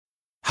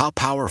How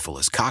powerful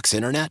is Cox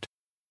Internet?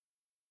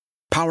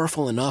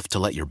 Powerful enough to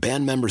let your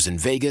band members in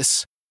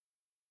Vegas,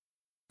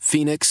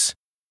 Phoenix,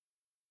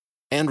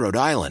 and Rhode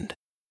Island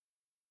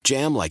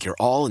jam like you're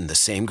all in the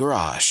same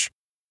garage.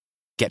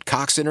 Get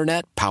Cox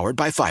Internet powered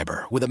by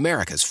fiber with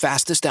America's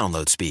fastest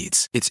download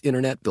speeds. It's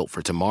internet built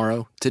for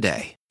tomorrow,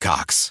 today.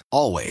 Cox,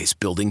 always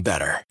building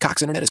better.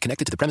 Cox Internet is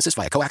connected to the premises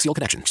via coaxial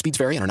connection. Speeds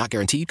vary and are not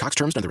guaranteed. Cox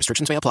terms and other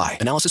restrictions may apply.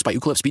 Analysis by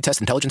Ookla Speed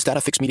Test Intelligence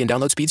Data. Fixed median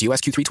download speeds. US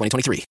Q3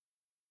 2023.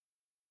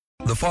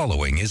 The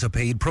following is a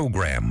paid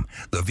program.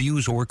 The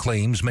views or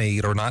claims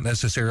made are not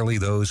necessarily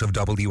those of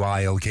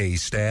WILK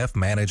staff,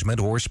 management,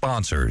 or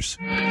sponsors.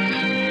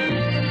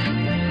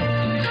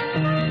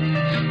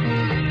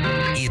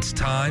 It's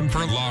time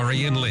for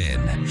Laurie and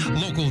Lynn.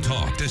 Local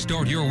talk to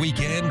start your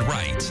weekend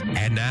right.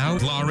 And now,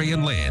 Laurie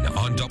and Lynn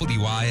on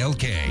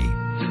WILK.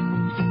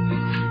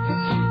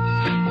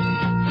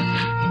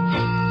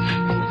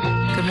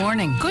 Good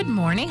morning. Good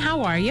morning.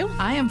 How are you?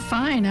 I am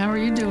fine. How are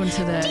you doing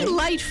today?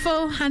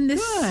 Delightful on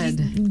this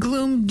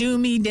gloom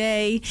doomy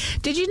day.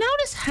 Did you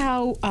notice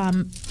how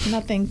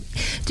nothing?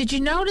 Did you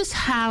notice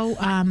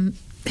how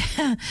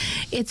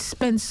it's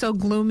been so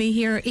gloomy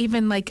here?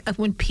 Even like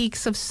when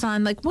peaks of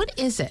sun. Like, what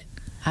is it?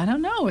 I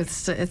don't know.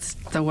 It's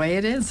the way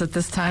it is at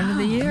this time of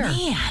the year.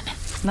 Man,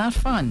 it's not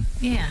fun.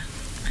 Yeah,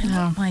 I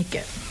don't like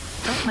it.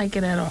 Don't like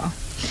it at all.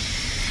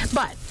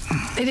 But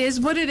it is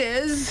what it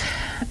is.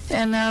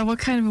 And what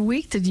kind of a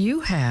week did you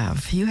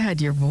have? You had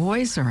your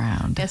boys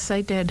around. Yes, I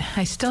did.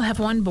 I still have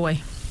one boy.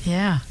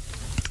 Yeah.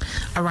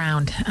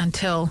 Around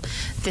until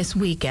this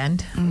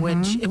weekend,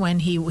 when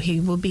he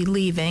will be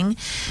leaving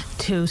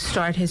to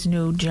start his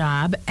new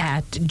job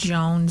at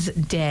Jones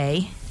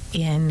Day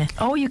in...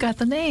 Oh, you got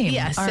the name.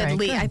 Yeah, I said right,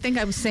 Lee. good. I think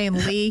I was saying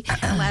Lee.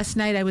 Last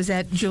night I was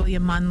at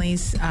Julia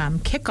Munley's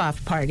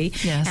kickoff party,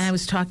 yes. And I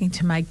was talking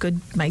to my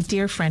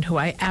dear friend who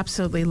I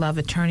absolutely love,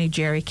 Attorney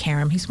Jerry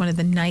Karam. He's one of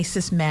the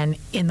nicest men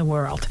in the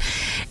world.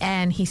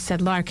 And he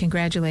said, Laura,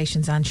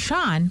 congratulations on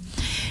Sean.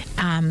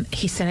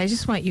 He said, I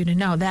just want you to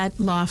know that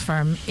law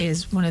firm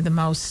is one of the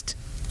most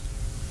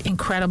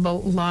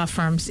incredible law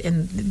firms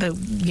in the,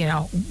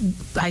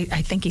 I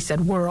think he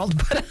said world,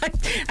 but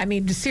I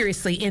mean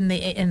seriously in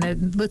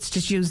the let's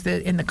just use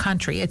in the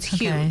country. It's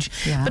huge,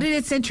 okay, yeah. But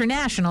it's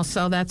international,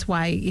 so that's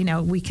why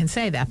we can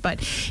say that.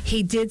 But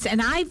he did,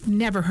 and I've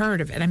never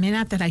heard of it. I mean,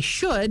 not that I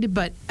should,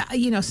 but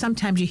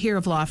sometimes you hear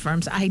of law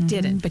firms. I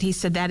didn't, but he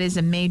said that is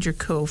a major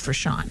coup for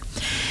Sean.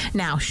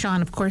 Now,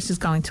 Sean, of course, is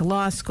going to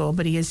law school,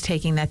 but he is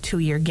taking that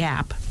 2-year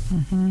gap.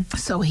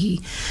 So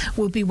he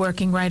will be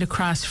working right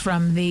across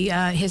from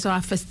his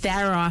office.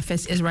 Their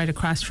office is right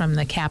across from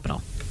the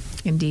Capitol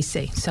in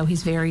D.C. So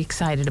he's very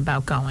excited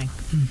about going.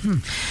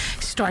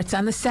 Starts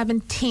on the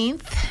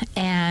 17th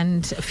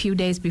and a few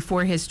days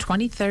before his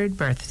 23rd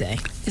birthday.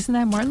 Isn't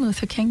that Martin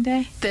Luther King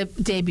Day? The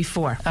day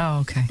before.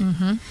 Oh, okay.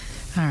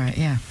 All right,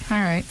 yeah. All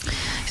right.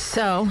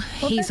 So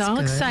he's all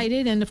good.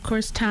 excited, and of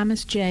course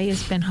Thomas J.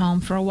 has been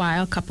home for a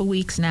while, a couple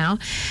weeks now,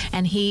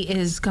 and he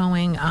is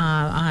going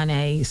on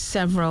a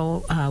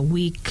several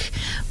week,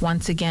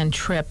 once again,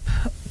 trip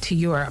to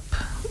Europe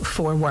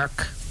for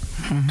work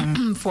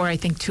for I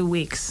think 2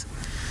 weeks.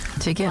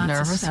 Do you get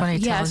nervous when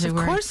he tells you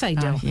where? Yes, of course I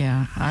do.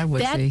 Yeah, I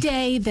would That be.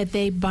 day that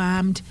they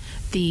bombed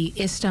the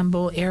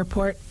Istanbul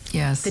airport,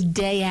 yes, the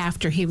day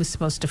after he was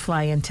supposed to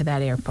fly into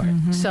that airport.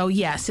 So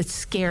yes, it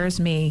scares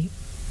me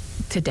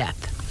to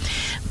death.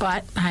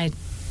 But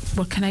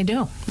what can I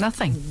do?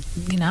 Nothing.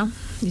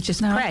 You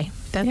just pray.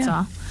 That's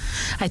all.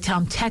 I tell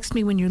him, text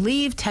me when you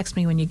leave, text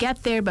me when you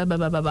get there, blah, blah,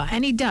 blah, blah, blah.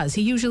 And he does.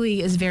 He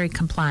usually is very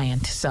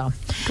compliant, so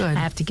good. I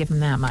have to give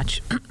him that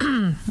much.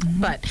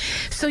 But,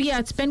 so yeah,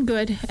 it's been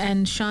good,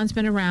 and Sean's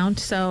been around,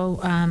 so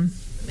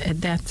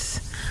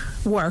that's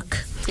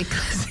work,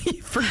 because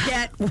you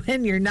forget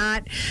when you're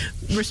not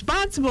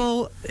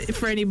responsible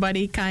for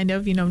anybody, kind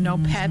of, no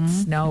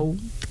pets, no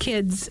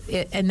kids,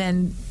 and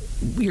then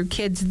your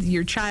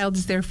child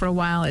is there for a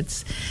while.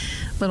 It's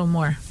a little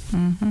more.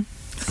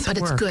 But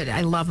it's good.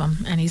 I love him,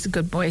 and he's a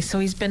good boy. So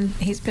he's been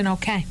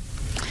okay.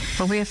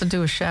 Well, we have to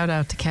do a shout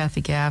out to Kathy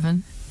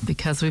Gavin,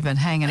 because we've been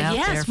hanging out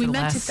there for the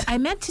last... I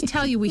meant to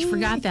tell you we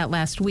forgot that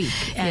last week.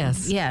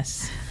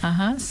 Yes.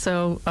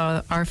 So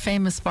our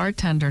famous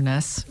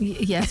bartenderness.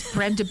 Yes,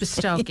 Brenda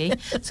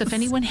Bistocki. So if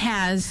anyone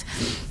has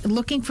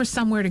looking for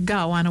somewhere to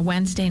go on a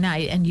Wednesday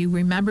night, and you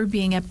remember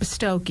being at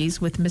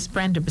Bistocki's with Miss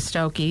Brenda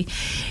Bistocki,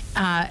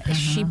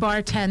 she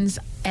bartends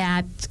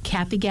at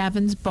Kathy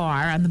Gavin's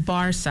bar on the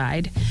bar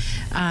side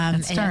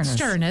at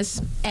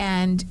Sternis.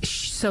 And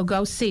so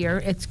go see her.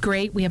 It's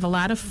great. We have a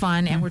lot of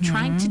fun, and we're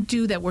trying to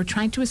do that. We're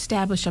trying to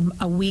establish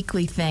a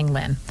weekly thing,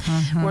 Lynn,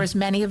 where as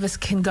many of us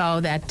can go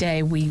that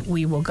day,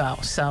 we will go.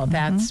 So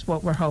that's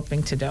what we're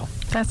hoping to do.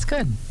 That's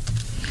good.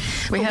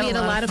 We had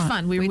a lot of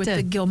fun. We were with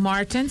the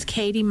Gilmartins,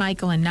 Katie,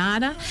 Michael, and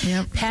Nada.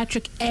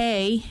 Patrick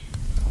A.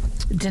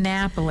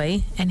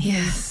 DiNapoli and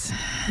his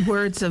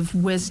words of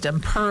wisdom,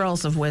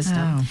 pearls of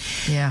wisdom.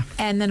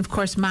 And then, of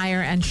course,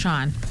 Meyer and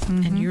Sean,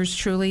 and yours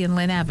truly and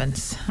Lynn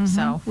Evans.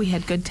 So we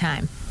had good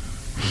time.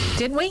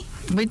 Didn't we?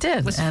 We did.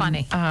 It was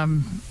funny.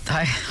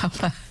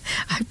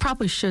 I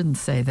probably shouldn't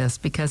say this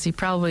because he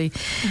probably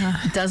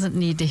doesn't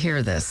need to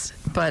hear this.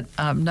 But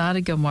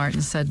Nada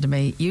Gilmartin said to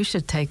me, you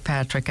should take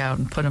Patrick out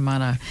and put him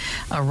on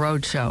a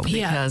road show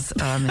because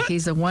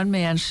he's a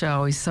one-man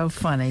show. He's so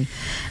funny.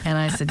 And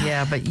I said,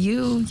 yeah, but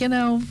you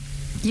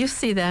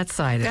see that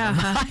side of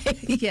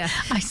him. Yeah.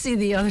 I see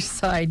the other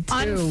side, too.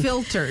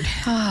 Unfiltered.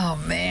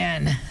 Oh,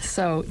 man.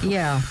 So,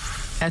 yeah,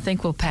 I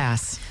think we'll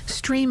pass.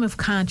 Stream of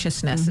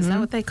consciousness. Is that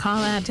what they call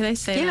that? Did I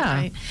say that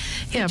right?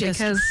 Yeah,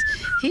 because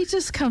he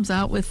just comes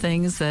out with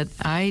things that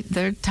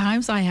there are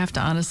times I have to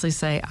honestly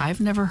say,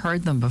 I've never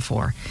heard them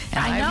before. And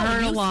I've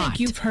heard a lot. Think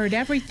you've heard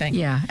everything.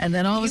 Yeah, and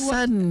then all of a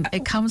sudden,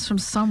 it comes from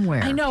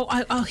somewhere. I know.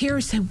 I'll hear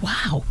her say,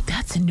 wow,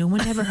 that's a new one.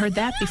 Never heard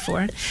that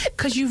before.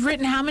 Because you've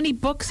written how many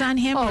books on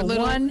him? Oh,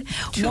 one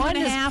and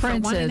a half,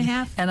 printed, or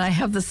 1.5? And I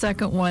have the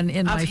second one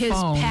in my phone.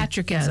 Of his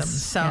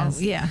Patrickism.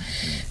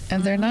 Yes.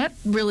 And they're not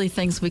really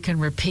things we can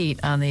repeat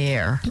on the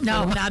air.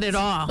 No, not at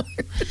all.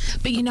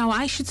 But,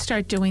 I should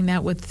start doing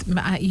that with,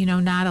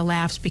 Nada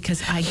laughs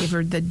because I give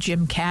her the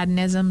Jim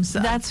Caddenisms.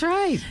 That's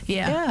right.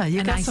 Yeah.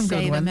 You got some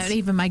good ones. And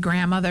even my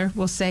grandmother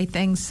will say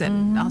things,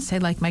 and I'll say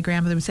like my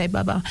grandmother would say,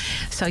 Bubba.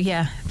 So,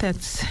 yeah,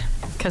 that's...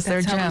 Because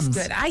they're gems.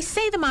 Good. I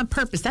say them on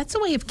purpose. That's a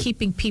way of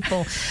keeping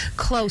people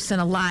close and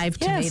alive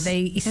to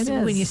me.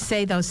 When you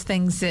say those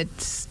things,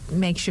 it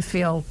makes you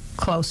feel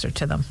closer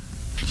to them.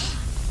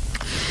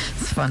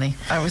 It's funny.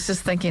 I was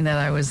just thinking that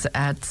I was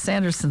at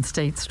Sanderson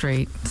State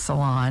Street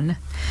Salon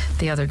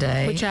the other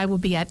day. Which I will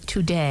be at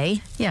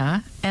today.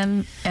 Yeah.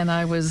 And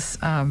I was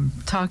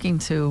talking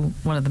to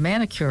one of the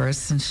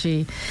manicurists, and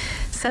she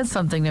said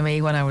something to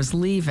me when I was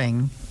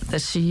leaving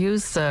that she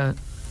used a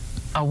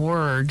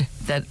word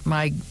that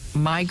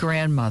my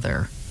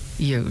grandmother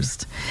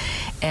used.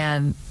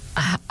 And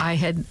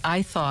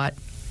I thought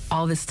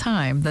all this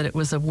time that it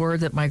was a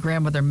word that my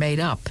grandmother made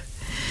up.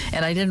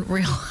 And I didn't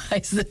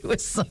realize that it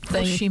was something.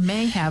 Well, she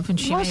may have, and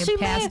she may have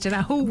passed it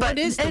out. What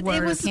is the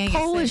word? It was a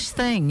Polish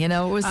thing, It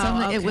was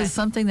something. Okay. It was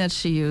something that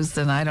she used,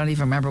 and I don't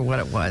even remember what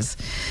it was.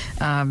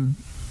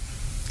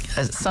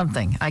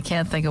 Something. I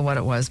can't think of what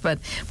it was, but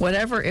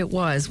whatever it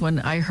was, when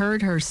I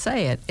heard her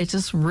say it, it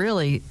just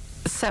really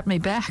set me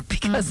back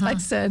because I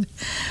said,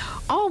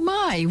 "Oh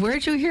my,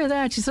 where'd you hear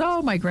that?" She said,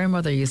 "Oh, my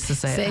grandmother used to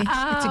say it."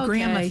 It's a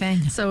grandma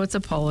thing. So it's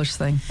a Polish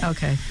thing.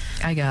 Okay,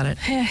 I got it.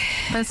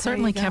 That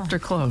certainly kept her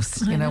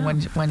close,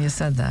 when you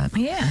said that.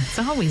 Yeah, it's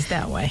always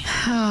that way.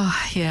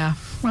 Oh, yeah.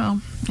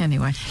 Well,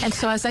 anyway. And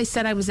so, as I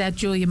said, I was at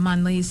Julia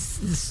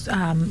Munley's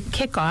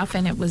kickoff,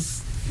 and it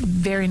was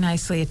very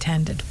nicely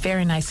attended.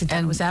 Very nicely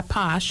attended. It was at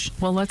Posh.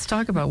 Well, let's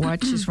talk about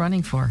what she's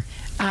running for.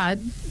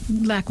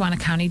 Lackawanna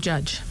County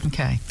Judge.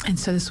 Okay. And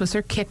so this was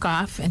her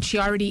kickoff, and she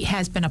already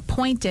has been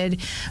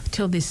appointed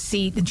till this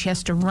seat, and she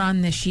has to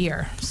run this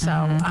year.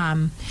 So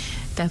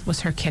that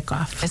was her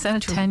kickoff. Is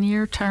that a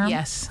 10-year term?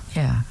 Yes.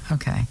 Yeah,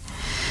 okay.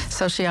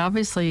 So she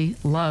obviously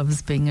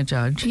loves being a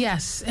judge.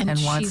 Yes. And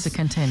wants to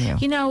continue.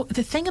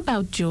 The thing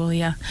about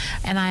Julia,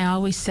 and I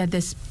always said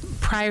this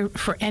prior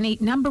for any,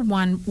 number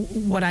one,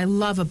 what I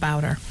love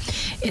about her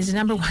is,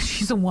 number one,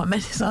 she's a woman,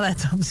 so that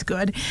sounds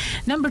good.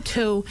 Number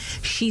two,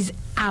 she's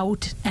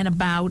out and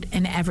about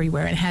and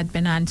everywhere and had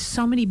been on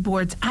so many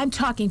boards. I'm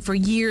talking for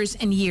years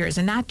and years,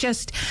 and not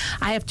just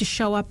I have to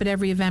show up at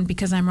every event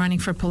because I'm running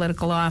for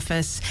political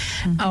office,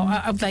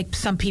 like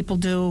some people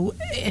do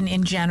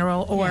in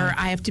general, or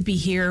I have to be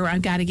here, or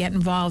I've got to get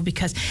involved,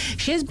 because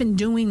she has been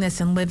doing this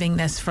and living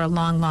this for a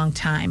long, long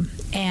time.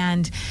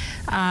 And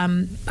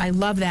I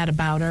love that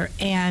about her.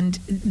 And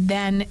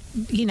then,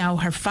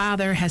 her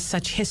father has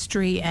such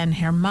history, and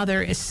her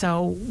mother is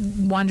so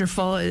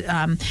wonderful.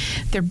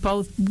 They're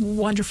both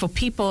wonderful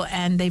people,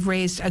 and they've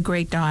raised a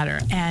great daughter.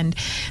 And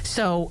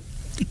so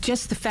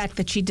just the fact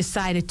that she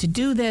decided to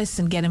do this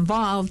and get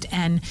involved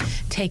and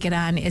take it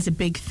on is a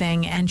big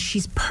thing. And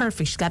she's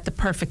perfect. She's got the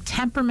perfect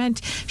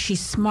temperament.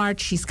 She's smart.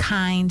 She's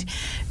kind.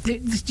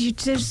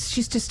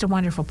 She's just a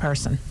wonderful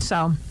person.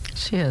 So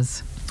she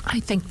is. I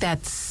think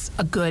that's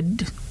a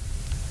good.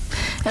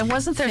 And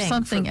wasn't there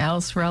something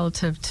else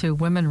relative to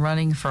women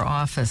running for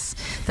office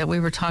that we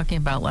were talking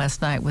about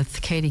last night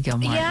with Katie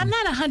Gilmartin? Yeah, I'm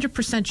not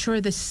 100% sure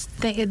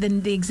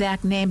the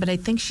exact name, but I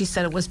think she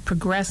said it was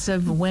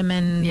Progressive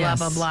Women, blah,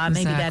 blah, blah.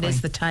 Exactly. Maybe that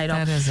is the title.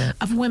 That is it.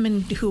 Of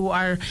women who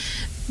are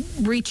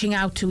reaching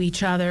out to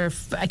each other.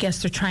 I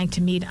guess they're trying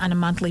to meet on a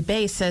monthly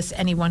basis.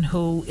 Anyone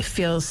who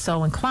feels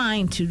so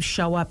inclined to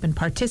show up and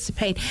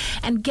participate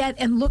and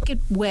look at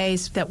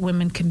ways that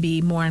women can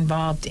be more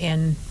involved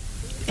in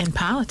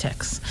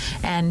politics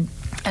and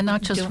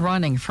not just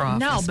running for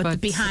office. No, but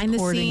behind the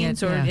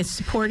scenes, or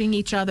supporting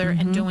each other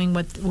and doing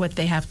what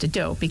they have to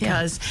do,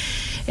 because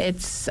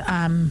it's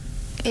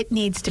it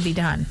needs to be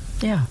done.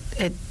 Yeah,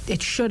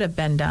 it should have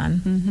been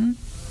done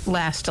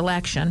last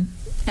election,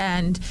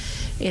 and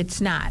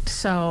it's not.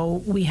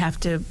 So we have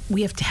to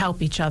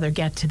help each other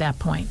get to that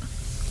point.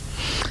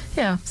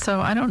 Yeah.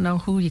 So I don't know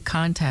who you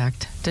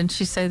contact Didn't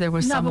she say there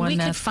was No, someone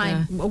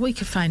but we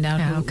could find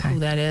out who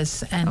that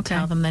is and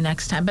tell them the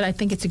next time. But I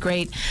think it's a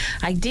great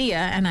idea,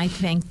 and I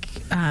think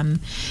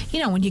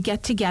when you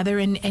get together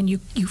and you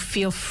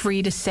feel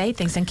free to say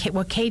things. And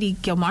what Katie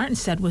Gilmartin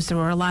said was there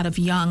were a lot of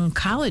young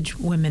college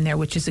women there,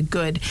 which is a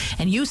good.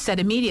 And you said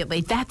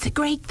immediately that's a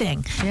great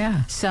thing.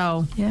 Yeah.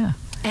 So yeah,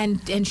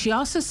 and she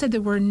also said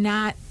there were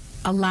not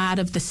a lot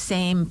of the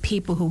same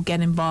people who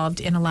get involved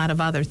in a lot of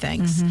other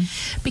things.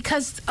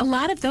 Because a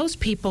lot of those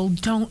people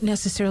don't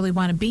necessarily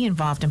want to be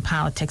involved in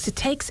politics. It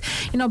takes,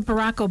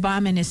 Barack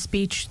Obama in his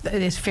speech,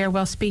 his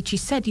farewell speech, he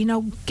said,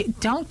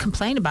 don't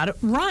complain about it.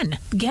 Run.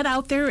 Get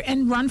out there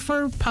and run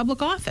for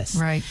public office.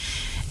 Right.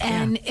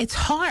 And it's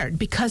hard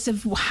because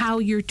of how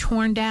you're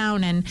torn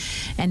down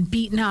and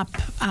beaten up,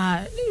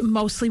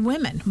 mostly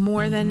women,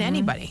 more than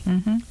anybody.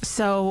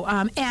 So,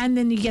 and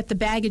then you get the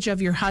baggage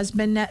of your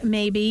husband,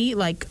 maybe,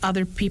 like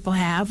other people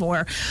have,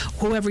 or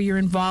whoever you're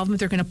involved with,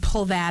 they're going to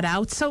pull that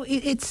out. So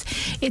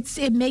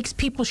it makes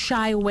people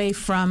shy away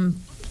from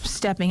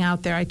stepping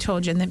out there, I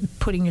told you, and then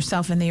putting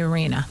yourself in the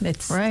arena.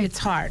 It's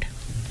hard.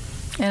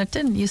 And it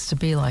didn't used to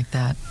be like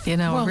that,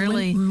 Well,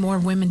 really. More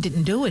women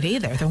didn't do it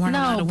either. There weren't a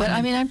lot of women.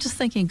 No, but I'm just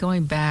thinking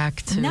going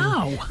back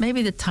to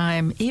maybe the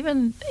time,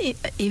 even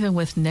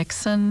with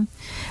Nixon,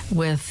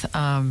 with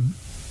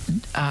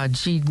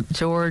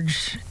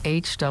George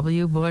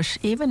H.W. Bush,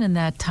 even in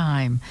that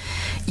time,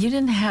 you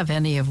didn't have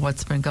any of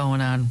what's been going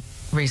on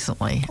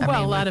recently.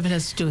 A lot of it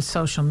has to do with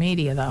social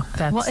media, though.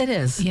 It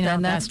is,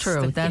 and that's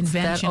true.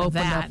 That opened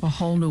up a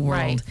whole new world.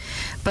 Right.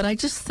 But I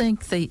just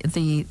think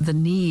the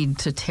need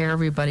to tear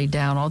everybody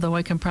down, although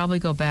I can probably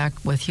go back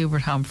with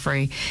Hubert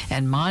Humphrey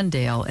and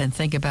Mondale and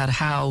think about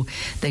how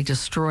they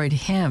destroyed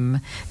him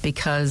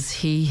because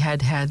he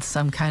had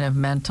some kind of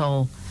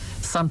mental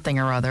something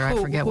or other. I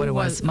forget what it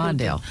was.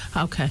 Mondale.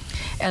 Okay.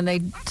 And they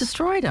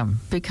destroyed him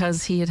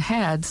because he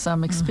had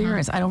some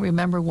experience. I don't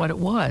remember what it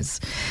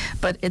was.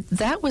 But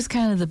that was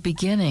kind of the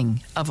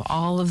beginning of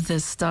all of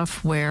this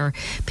stuff where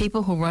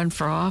people who run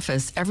for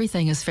office,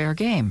 everything is fair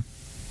game.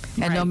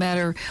 And no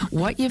matter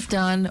what you've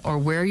done or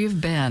where you've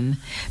been,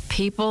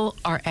 people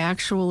are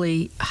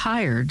actually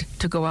hired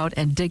to go out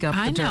and dig up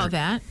the dirt. I know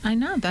that. I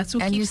know. That's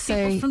what keeps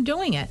people from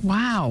doing it.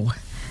 Wow.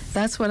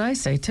 That's what I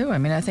say, too. I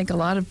mean, I think a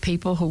lot of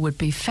people who would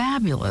be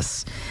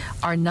fabulous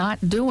are not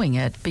doing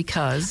it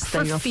because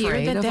they're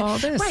afraid of all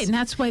this. Right, and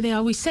that's why they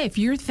always say, if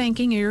you're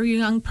thinking you're a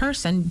young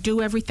person, do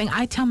everything.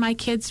 I tell my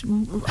kids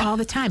all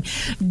the time,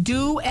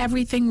 do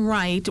everything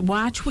right.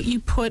 Watch what you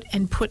put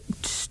and put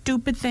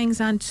stupid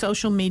things on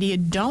social media.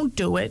 Don't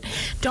do it.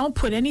 Don't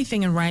put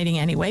anything in writing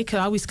anyway, because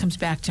it always comes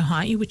back to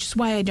haunt you, which is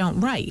why I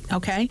don't write,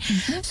 okay?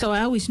 So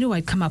I always knew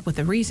I'd come up with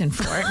a reason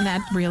for it, and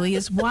that really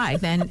is why.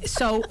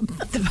 So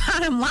the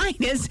bottom line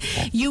is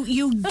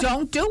you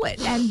don't do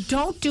it, and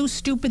don't do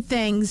stupid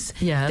things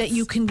that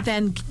you can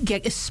then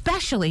get,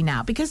 especially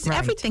now, because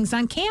everything's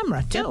on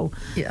camera too.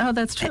 Oh,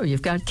 that's true.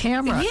 You've got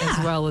camera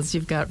as well as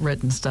you've got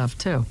written stuff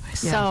too.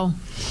 So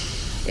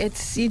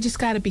you just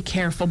got to be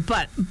careful.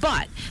 But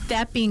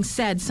that being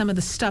said, some of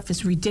the stuff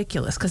is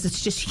ridiculous because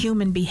it's just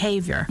human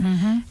behavior,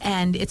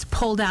 and it's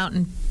pulled out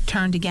and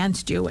turned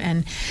against you.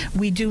 And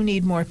we do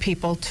need more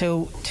people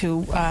to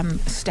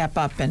step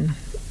up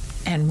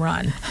and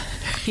run.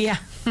 Yeah.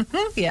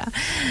 Yeah,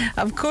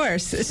 of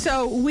course.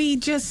 So we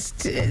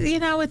just,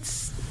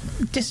 it's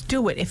just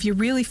do it. If you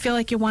really feel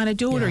like you want to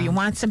do it or you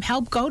want some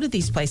help, go to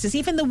these places.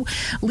 Even the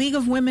League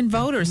of Women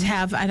Voters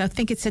have, I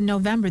think it's in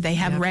November, they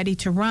have Ready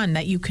to Run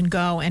that you can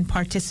go and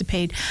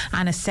participate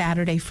on a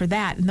Saturday for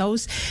that. And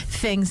those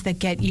things that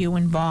get you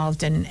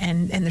involved. And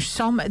there's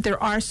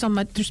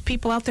there's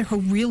people out there who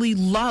really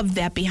love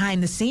that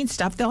behind the scenes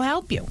stuff. They'll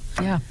help you.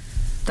 Yeah.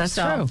 That's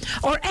true.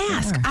 Or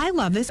ask. I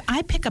love this.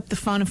 I pick up the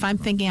phone if I'm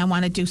thinking I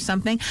want to do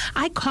something.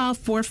 I call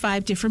 4 or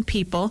 5 different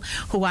people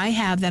who I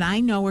have that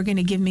I know are going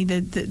to give me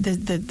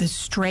the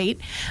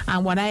straight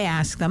on what I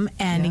ask them.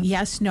 And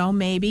yes, no,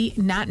 maybe,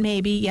 not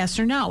maybe, yes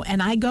or no.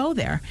 And I go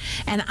there.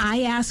 And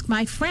I ask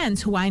my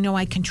friends who I know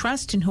I can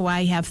trust and who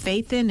I have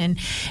faith in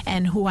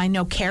and who I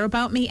know care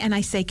about me. And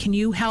I say, can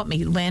you help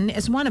me? Lynn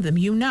is one of them.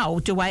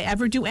 Do I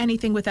ever do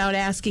anything without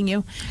asking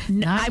you?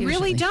 Not I usually.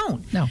 really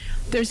don't. No.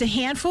 There's a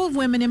handful of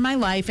women in my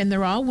life, and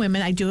they're all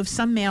women. I do have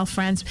some male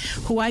friends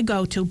who I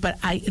go to, but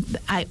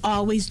I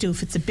always do.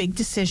 If it's a big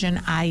decision,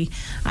 I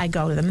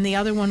go to them. And the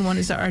other one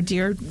is our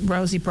dear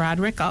Rosie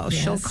Broderick. I'll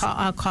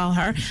call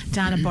her.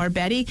 Donna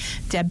Barbetti,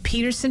 Deb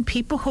Peterson,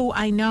 people who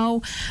I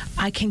know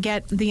I can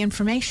get the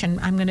information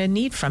I'm going to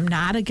need from.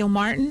 Nada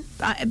Gilmartin,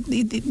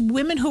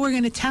 women who are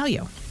going to tell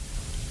you.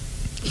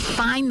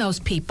 Find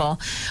those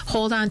people,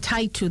 hold on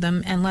tight to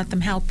them, and let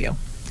them help you,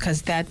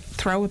 because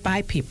throw it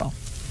by people.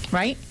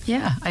 Right?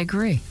 Yeah, I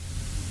agree.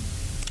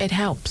 It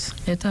helps.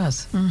 It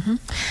does.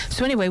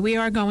 So anyway, we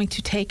are going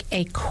to take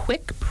a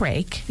quick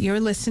break. You're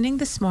listening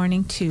this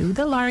morning to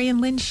The Laurie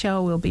and Lynn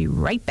Show. We'll be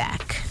right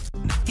back.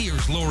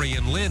 Here's Laurie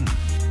and Lynn.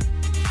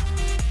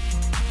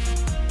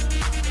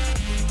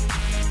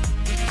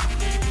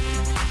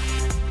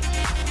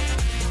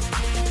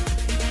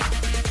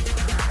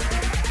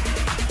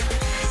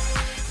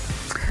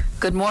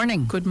 Good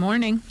morning. Good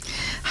morning.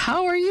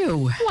 How are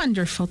you?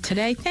 Wonderful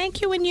today.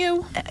 Thank you, and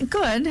you?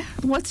 Good.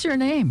 What's your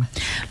name?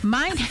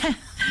 Mine,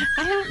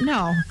 I don't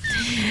know.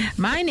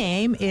 My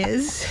name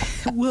is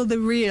Will the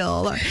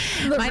Real.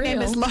 My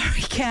name is Laurie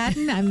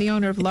Cadden. I'm the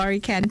owner of Laurie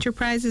Cadden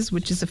Enterprises,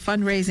 which is a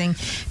fundraising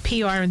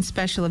PR and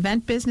special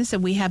event business.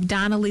 And we have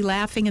Donnelly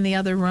laughing in the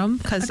other room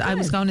because I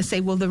was going to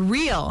say, Will the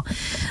Real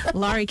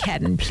Laurie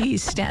Cadden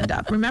please stand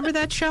up? Remember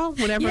that show?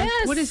 Whatever.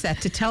 Yes. What is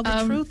that? To tell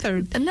the truth,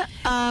 or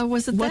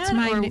was it what's that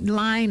my or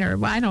line,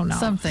 or I don't know.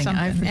 something?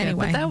 I forget.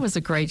 Anyway, But that was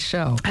a great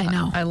show. I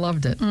know. I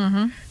loved it.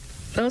 Mm-hmm.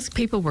 Those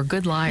people were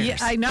good liars. Yeah,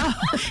 I know.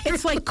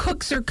 It's like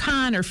Cooks or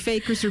Con or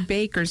Fakers or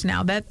Bakers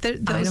now.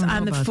 Those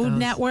on the Food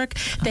Network,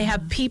 they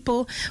have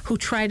people who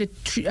try to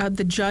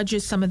the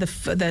judges, some of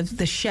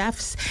the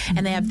chefs,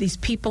 and they have these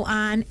people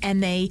on,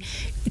 and they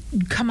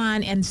come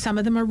on, and some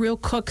of them are real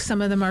cooks,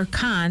 some of them are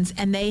cons,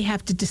 and they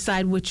have to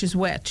decide which is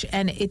which.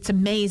 And it's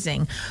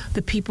amazing,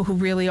 the people who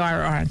really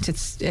are or aren't.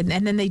 And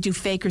then they do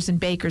Fakers and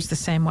Bakers the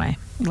same way.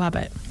 Love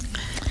it.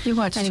 You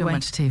watch too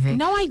much TV.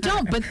 No, I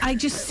don't. But I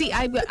just see.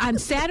 On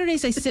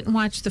Saturdays, I sit and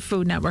watch the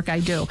Food Network. I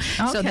do.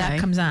 Okay. So that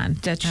comes on.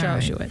 That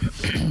shows you it.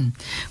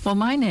 Well,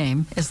 my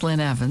name is Lynn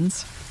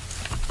Evans,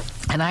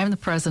 and I'm the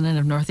president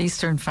of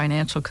Northeastern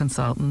Financial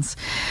Consultants.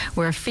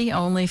 We're a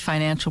fee-only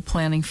financial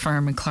planning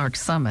firm in Clark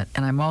Summit,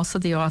 and I'm also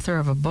the author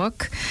of a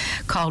book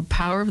called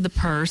Power of the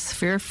Purse,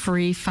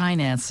 Fear-Free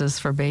Finances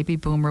for Baby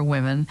Boomer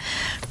Women.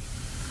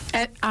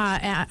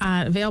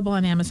 Available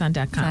on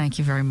Amazon.com. Thank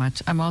you very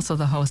much. I'm also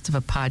the host of a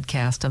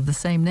podcast of the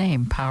same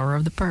name, Power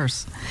of the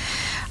Purse,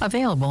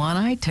 available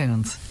on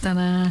iTunes.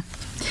 Ta-da.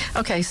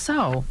 Okay,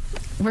 so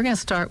we're going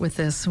to start with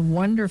this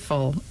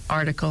wonderful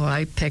article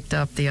I picked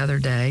up the other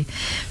day,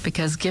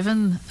 because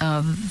given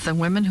the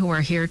women who are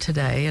here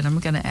today, and I'm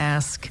going to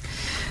ask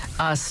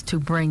us to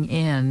bring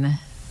in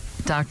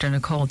Dr.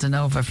 Nicole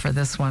DeNova for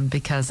this one,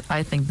 because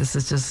I think this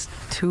is just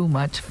too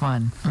much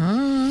fun.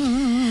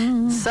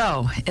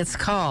 So it's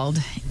called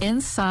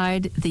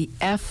Inside the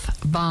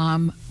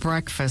F-Bomb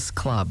Breakfast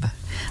Club,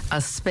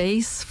 a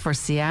space for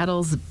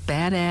Seattle's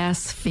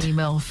badass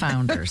female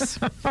founders.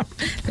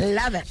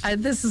 Love it.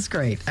 This is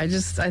great. I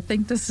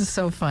think this is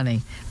so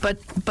funny. But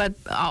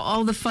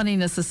all the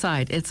funniness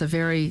aside, it's a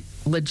very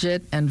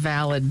legit and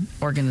valid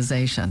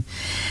organization.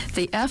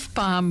 The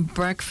F-Bomb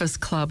Breakfast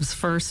Club's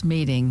first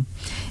meeting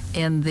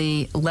in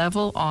the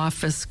Level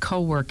Office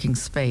co-working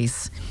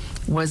space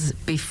was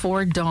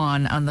before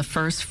dawn on the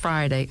first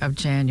Friday of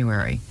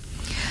January.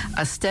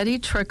 A steady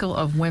trickle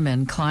of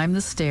women climbed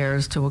the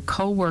stairs to a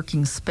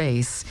co-working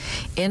space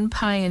in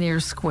Pioneer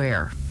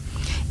Square.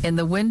 In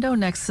the window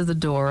next to the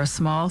door, a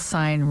small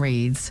sign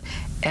reads,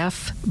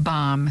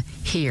 F-Bomb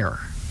Here.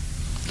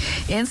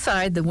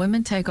 Inside, the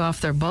women take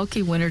off their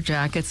bulky winter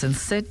jackets and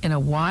sit in a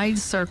wide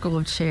circle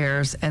of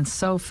chairs and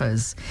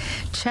sofas,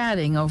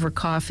 chatting over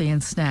coffee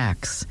and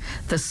snacks.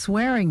 The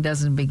swearing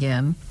doesn't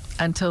begin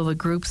until the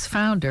group's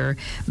founder,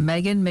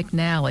 Megan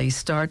McNally,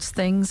 starts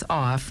things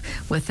off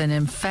with an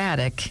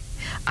emphatic,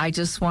 I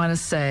just want to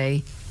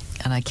say,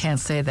 and I can't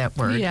say that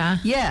word. Yeah.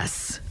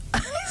 Yes.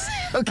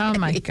 Okay. Oh,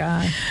 my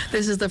God.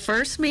 This is the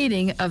first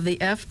meeting of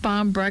the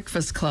F-Bomb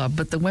Breakfast Club,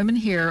 but the women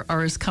here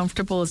are as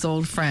comfortable as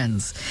old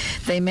friends.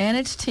 They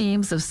manage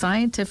teams of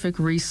scientific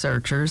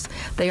researchers.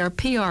 They are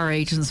PR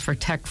agents for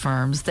tech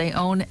firms. They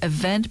own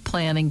event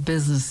planning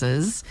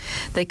businesses.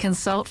 They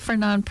consult for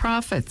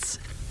nonprofits.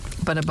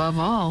 But above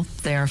all,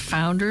 they are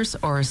founders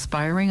or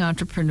aspiring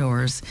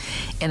entrepreneurs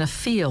in a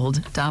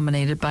field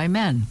dominated by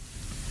men.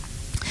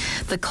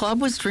 The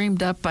club was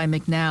dreamed up by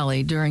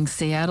McNally during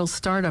Seattle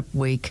Startup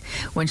Week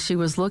when she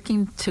was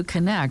looking to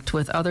connect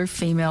with other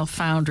female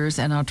founders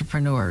and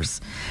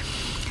entrepreneurs.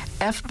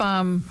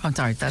 F-Bomb, I'm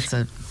sorry, that's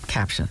a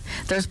caption.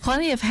 There's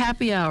plenty of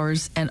happy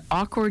hours and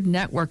awkward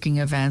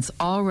networking events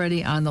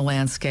already on the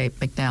landscape,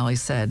 McNally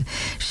said.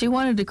 She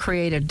wanted to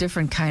create a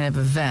different kind of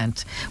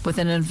event with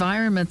an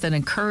environment that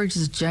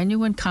encourages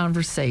genuine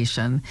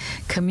conversation,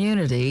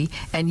 community,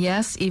 and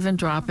yes, even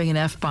dropping an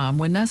F-bomb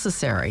when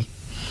necessary.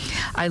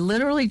 I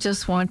literally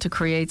just want to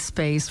create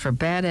space for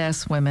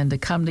badass women to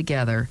come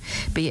together,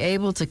 be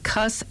able to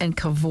cuss and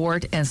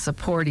cavort and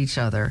support each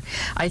other.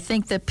 I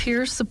think the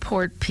peer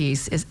support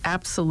piece is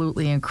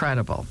absolutely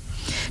incredible.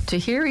 To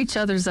hear each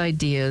other's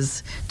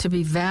ideas, to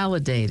be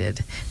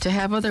validated, to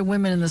have other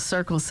women in the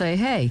circle say,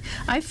 hey,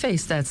 I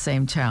faced that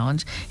same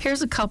challenge.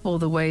 Here's a couple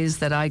of the ways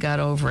that I got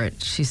over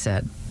it, she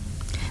said.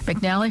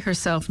 McNally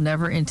herself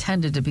never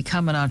intended to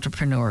become an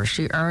entrepreneur.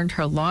 She earned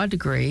her law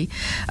degree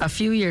a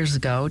few years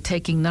ago,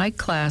 taking night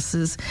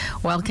classes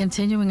while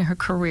continuing her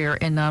career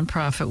in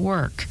nonprofit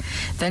work.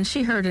 Then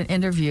she heard an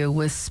interview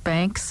with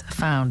Spanx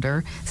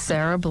founder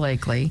Sarah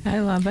Blakely. I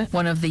love it.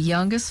 One of the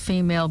youngest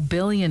female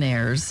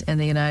billionaires in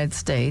the United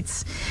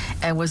States,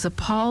 and was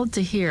appalled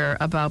to hear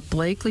about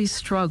Blakely's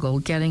struggle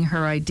getting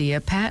her idea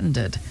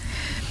patented.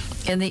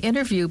 In the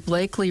interview,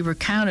 Blakely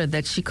recounted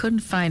that she couldn't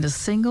find a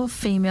single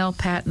female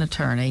patent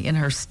attorney in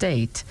her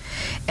state,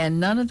 and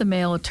none of the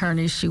male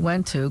attorneys she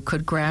went to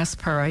could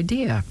grasp her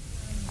idea.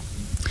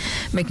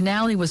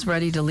 McNally was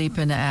ready to leap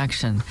into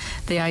action.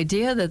 The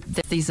idea that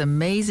these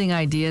amazing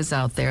ideas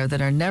out there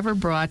that are never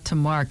brought to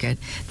market,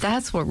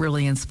 that's what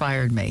really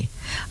inspired me.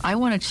 I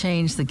want to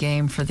change the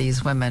game for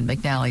these women,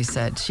 McNally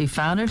said. She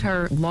founded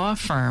her law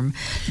firm,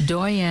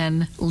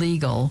 Doyen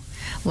Legal,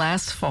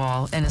 last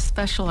fall and is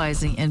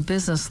specializing in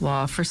business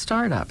law for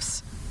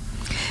startups.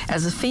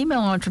 As a female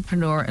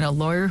entrepreneur and a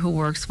lawyer who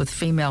works with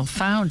female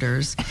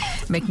founders,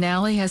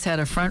 McNally has had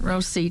a front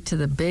row seat to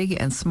the big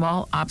and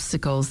small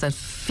obstacles that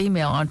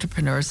female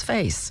entrepreneurs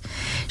face.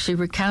 She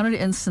recounted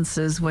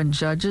instances when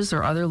judges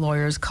or other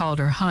lawyers called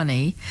her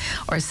honey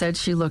or said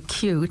she looked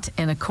cute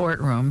in a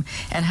courtroom,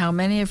 and how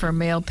many of her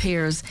male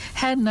peers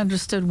hadn't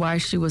understood why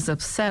she was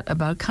upset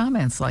about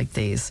comments like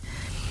these.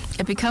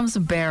 It becomes a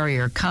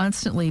barrier,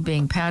 constantly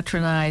being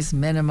patronized,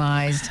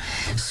 minimized,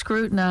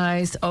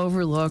 scrutinized,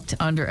 overlooked,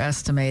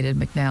 underestimated,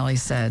 McNally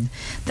said.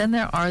 Then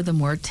there are the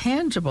more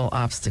tangible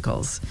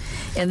obstacles.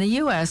 In the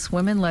U.S.,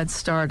 women-led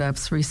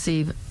startups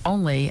receive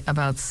only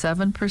about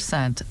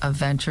 7% of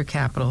venture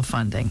capital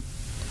funding.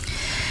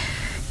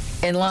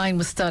 In line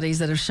with studies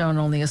that have shown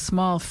only a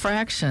small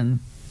fraction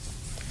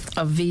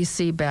of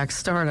VC-backed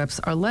startups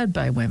are led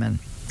by women.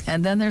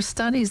 And then there's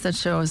studies that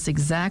show us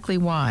exactly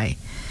why.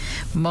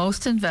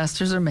 Most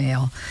investors are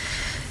male.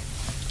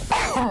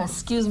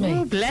 Excuse me.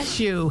 Oh, bless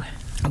you.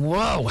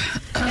 Whoa.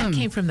 That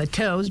came from the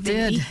toes,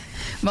 baby. Did.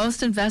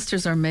 Most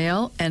investors are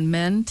male, and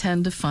men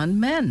tend to fund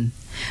men.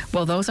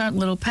 Well, those aren't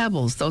little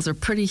pebbles. Those are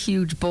pretty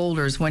huge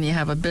boulders when you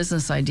have a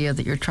business idea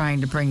that you're trying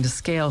to bring to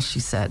scale,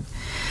 she said.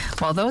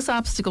 While those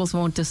obstacles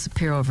won't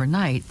disappear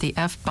overnight, the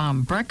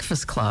F-Bomb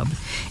Breakfast Club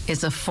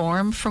is a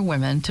forum for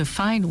women to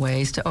find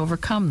ways to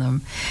overcome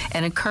them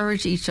and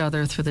encourage each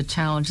other through the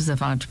challenges of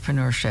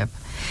entrepreneurship.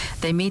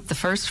 They meet the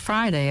first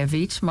Friday of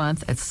each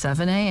month at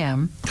 7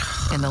 a.m.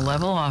 in the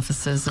Level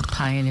offices of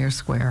Pioneer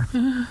Square.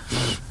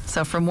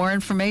 So for more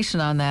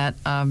information on that,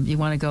 you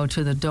want to go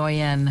to the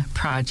Doyen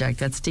Project.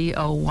 That's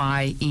DOYENNE.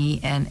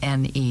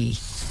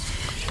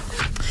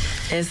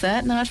 Is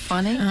that not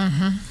funny?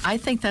 I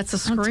think that's a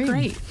scream. That's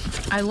great.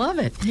 I love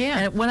it.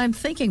 Yeah. And when I'm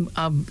thinking,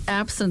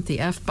 absent the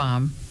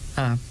F-bomb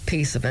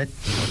piece of it,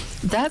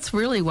 that's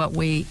really what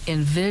we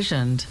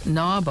envisioned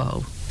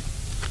NAWBO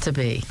to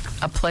be,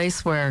 a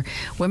place where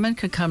women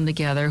could come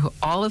together,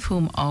 all of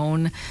whom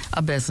own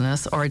a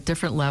business or at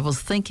different levels,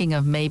 thinking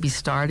of maybe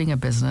starting a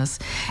business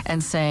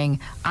and saying,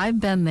 I've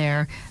been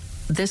there,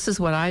 this is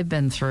what I've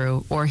been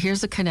through, or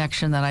here's a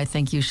connection that I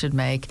think you should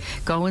make.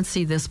 Go and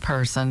see this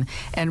person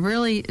and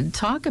really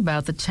talk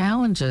about the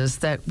challenges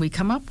that we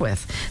come up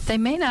with. They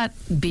may not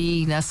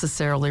be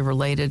necessarily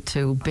related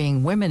to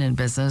being women in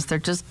business. They're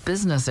just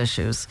business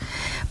issues.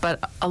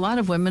 But a lot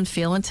of women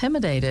feel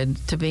intimidated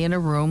to be in a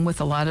room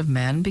with a lot of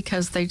men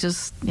because they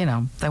just, they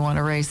want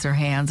to raise their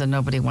hands and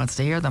nobody wants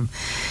to hear them.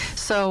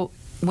 So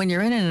when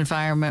you're in an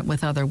environment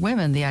with other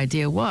women, the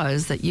idea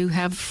was that you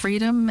have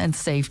freedom and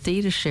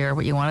safety to share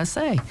what you want to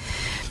say.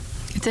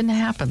 It didn't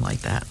happen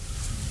like that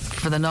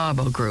for the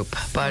NAWBO group,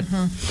 but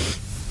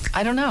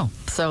I don't know.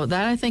 So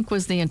that, I think,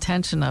 was the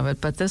intention of it,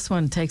 but this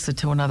one takes it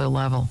to another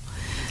level.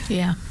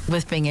 Yeah.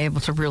 With being able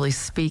to really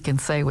speak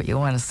and say what you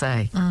want to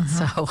say.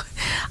 So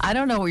I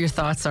don't know what your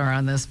thoughts are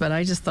on this, but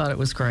I just thought it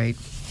was great.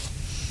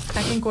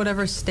 I think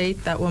whatever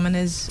state that woman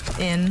is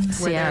in, where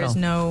Seattle. there is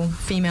no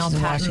female She's in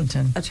patent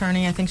Washington.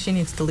 attorney, I think she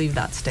needs to leave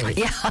that state.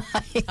 Yeah.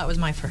 That was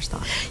my first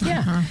thought.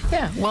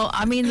 Yeah. Well,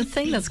 I mean, the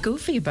thing that's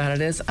goofy about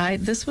it is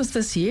this was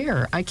this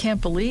year. I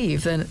can't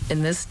believe that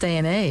in this day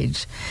and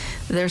age,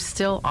 there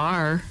still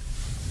are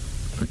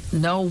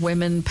no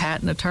women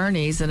patent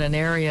attorneys in an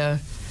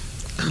area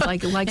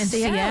like in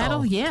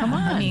Seattle. Yeah. Come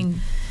on. I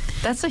mean,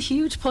 that's a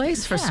huge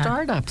place for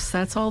startups.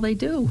 That's all they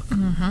do.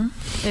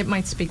 It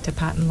might speak to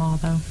patent law,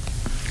 though.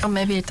 Oh,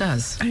 maybe it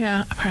does.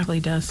 yeah, it probably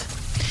does.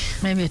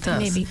 Maybe it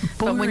does. Maybe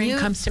But when boring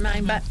comes to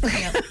mind, but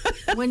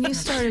when you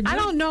started, I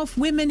don't know if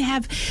women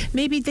have.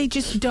 Maybe they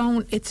just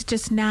don't. It's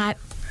just not.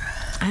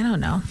 I don't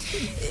know.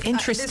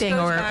 Interesting this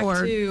goes back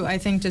or to, I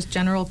think, just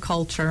general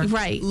culture.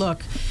 Right.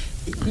 Look,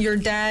 your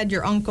dad,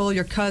 your uncle,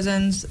 your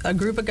cousins, a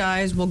group of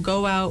guys will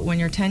go out when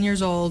you're 10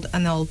 years old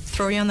and they'll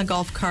throw you on the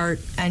golf cart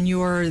and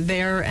you're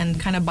there, and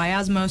kind of by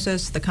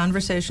osmosis, the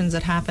conversations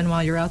that happen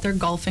while you're out there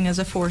golfing as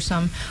a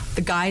foursome,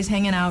 the guys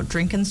hanging out,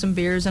 drinking some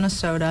beers and a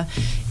soda,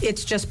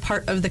 it's just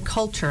part of the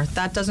culture.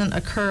 That doesn't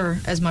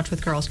occur as much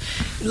with girls.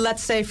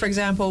 Let's say, for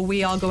example,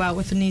 we all go out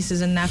with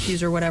nieces and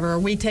nephews or whatever, or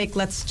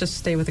let's just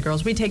stay with the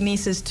girls. We take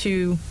nieces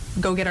to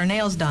go get our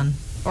nails done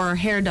or our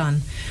hair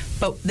done.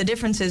 But the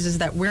difference is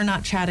that we're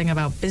not chatting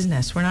about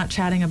business. We're not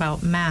chatting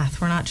about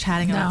math. We're not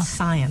chatting about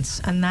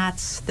science. And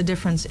that's the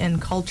difference in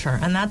culture.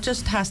 And that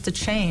just has to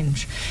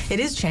change.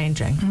 It is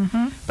changing.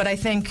 But I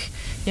think,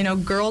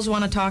 girls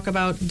want to talk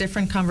about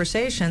different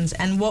conversations.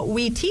 And what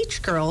we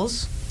teach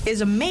girls is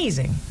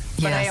amazing.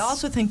 But I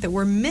also think that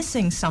we're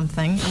missing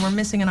something, and we're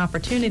missing an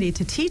opportunity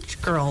to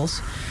teach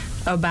girls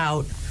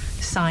about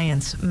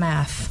science,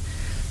 math,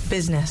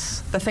 business,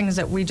 the things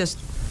that we just,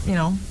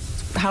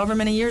 however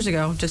many years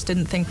ago, just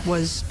didn't think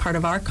was part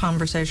of our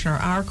conversation or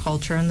our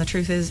culture. And the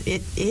truth is,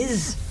 it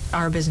is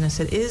our business.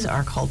 It is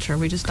our culture.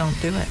 We just don't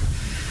do it.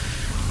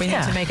 We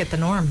need to make it the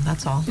norm.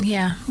 That's all.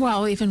 Yeah.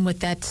 Well, even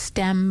with that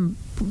STEM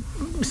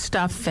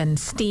stuff and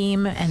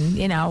STEAM, and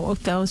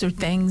those are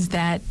things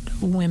that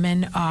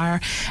women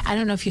are. I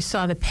don't know if you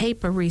saw the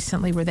paper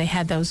recently where they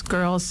had those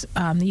girls,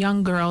 the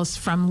young girls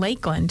from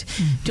Lakeland,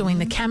 doing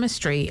the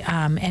chemistry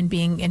and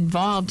being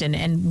involved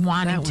and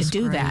wanting to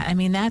do that. I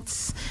mean,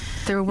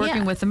 they were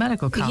working with the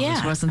medical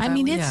college, wasn't that? I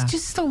mean, it's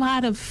just a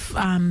lot of.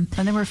 And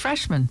they were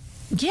freshmen.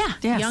 Yeah,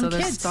 so young they're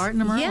kids. starting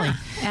them early. Yeah,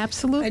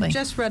 absolutely. I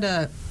just read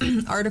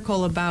an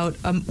article about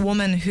a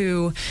woman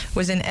who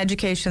was in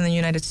education in the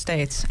United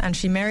States, and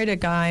she married a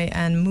guy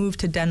and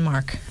moved to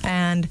Denmark.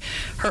 And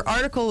her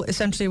article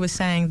essentially was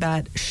saying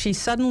that she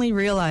suddenly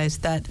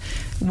realized that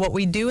what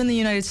we do in the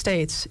United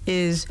States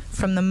is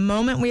from the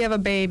moment we have a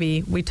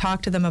baby, we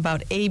talk to them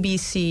about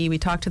ABC, we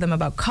talk to them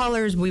about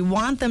colors, we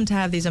want them to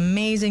have these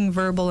amazing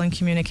verbal and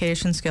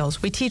communication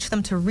skills. We teach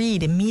them to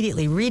read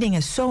immediately. Reading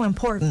is so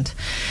important.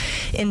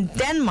 In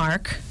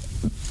Denmark,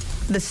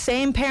 the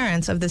same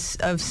parents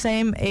of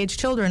same age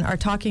children are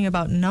talking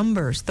about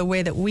numbers the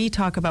way that we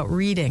talk about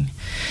reading.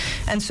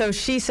 And so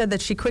she said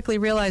that she quickly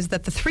realized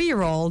that the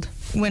 3-year-old,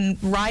 when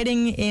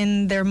riding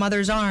in their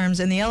mother's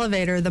arms in the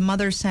elevator, the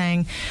mother's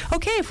saying,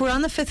 okay, if we're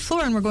on the 5th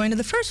floor and we're going to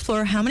the 1st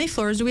floor, how many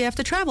floors do we have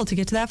to travel to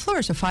get to that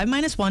floor? So 5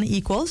 minus 1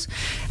 equals.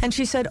 And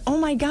she said, oh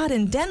my God,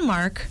 in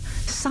Denmark,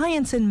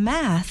 science and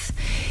math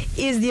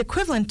is the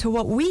equivalent to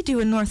what we do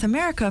in North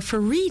America for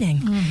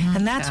reading.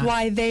 And that's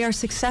why they are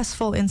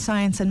successful in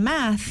science and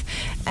math,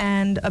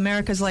 and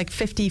America's like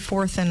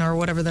 54th in, or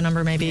whatever the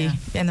number may be,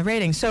 in the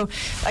rating. So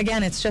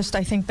again, it's just,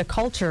 I think, the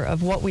culture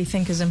of what we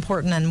think is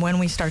important and when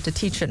we start to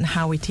teach it and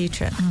how we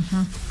teach it.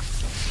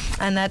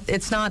 And that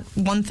it's not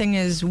one thing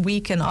is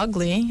weak and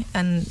ugly,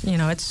 and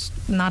it's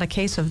not a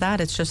case of that.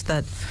 It's just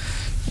that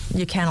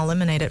you can't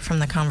eliminate it from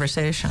the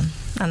conversation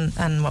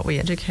and what we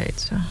educate.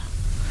 So.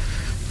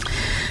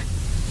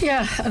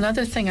 Yeah,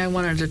 another thing I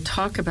wanted to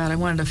talk about, I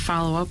wanted to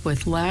follow up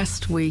with.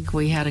 Last week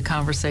we had a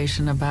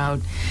conversation about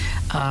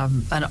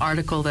an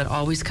article that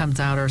always comes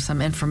out, or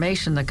some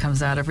information that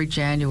comes out every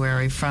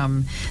January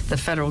from the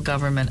federal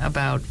government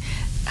about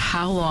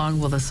how long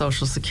will the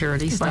Social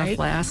Security stuff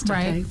last.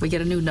 Okay? We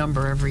get a new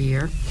number every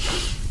year.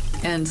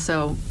 And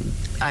so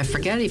I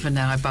forget even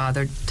now,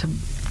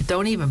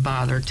 don't even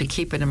bother to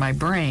keep it in my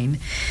brain.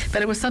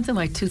 But it was something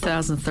like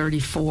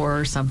 2034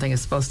 or something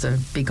is supposed to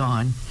be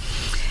gone.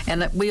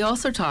 And we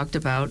also talked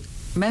about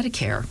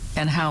Medicare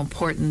and how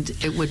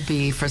important it would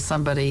be for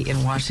somebody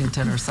in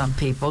Washington or some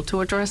people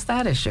to address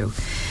that issue.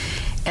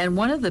 And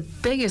one of the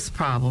biggest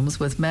problems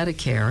with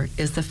Medicare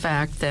is the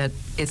fact that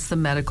it's the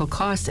medical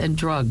cost, and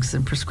drugs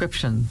and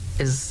prescription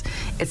it's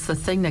the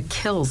thing that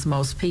kills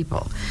most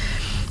people.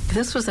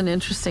 This was an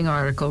interesting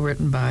article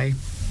written by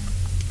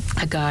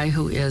a guy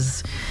who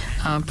is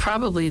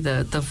probably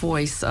the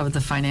voice of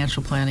the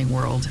financial planning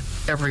world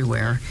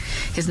everywhere.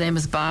 His name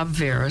is Bob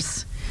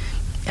Veras.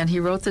 And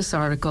he wrote this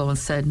article and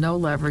said, no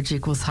leverage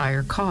equals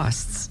higher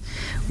costs.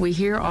 We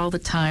hear all the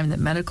time that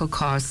medical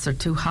costs are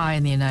too high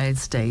in the United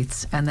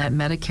States and that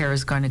Medicare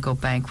is going to go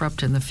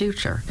bankrupt in the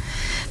future.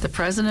 The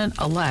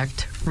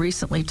president-elect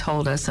recently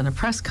told us in a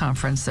press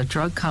conference that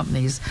drug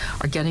companies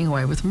are getting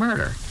away with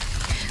murder.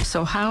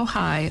 So how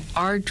high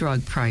are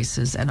drug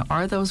prices, and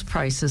are those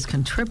prices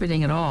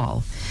contributing at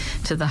all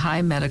to the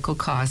high medical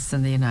costs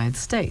in the United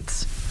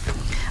States?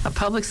 A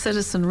public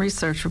citizen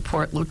research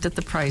report looked at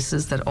the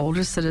prices that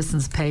older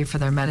citizens pay for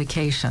their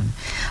medication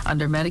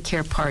under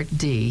Medicare Part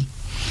D,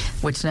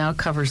 which now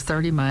covers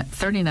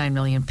 39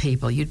 million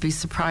people. You'd be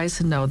surprised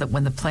to know that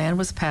when the plan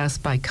was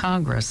passed by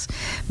Congress,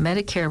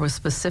 Medicare was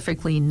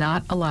specifically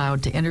not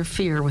allowed to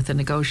interfere with the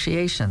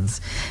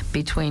negotiations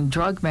between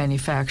drug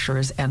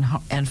manufacturers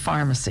and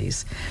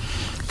pharmacies.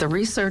 The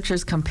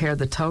researchers compared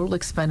the total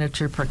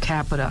expenditure per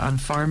capita on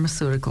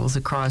pharmaceuticals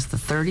across the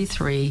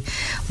 33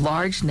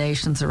 large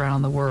nations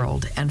around the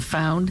world and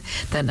found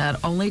that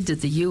not only did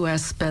the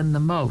U.S. spend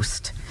the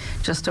most,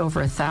 just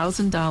over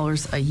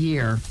 $1,000 a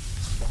year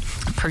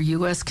per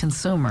U.S.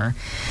 consumer,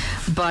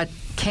 but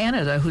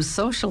Canada, whose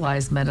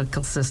socialized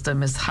medical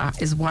system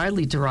is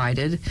widely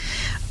derided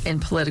in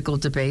political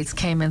debates,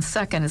 came in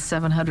second at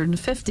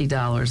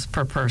 $750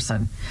 per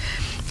person.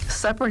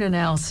 Separate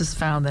analysis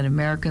found that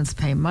Americans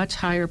pay much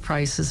higher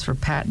prices for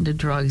patented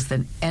drugs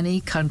than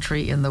any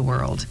country in the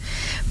world,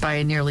 by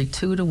a nearly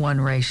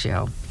 2-to-1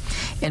 ratio.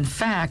 In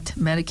fact,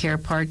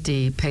 Medicare Part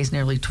D pays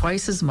nearly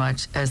twice as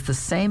much as the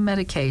same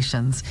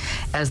medications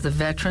as the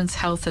Veterans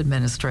Health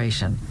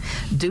Administration,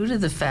 due to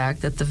the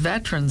fact that the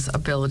veterans'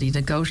 ability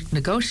to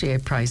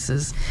negotiate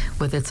prices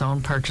with its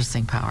own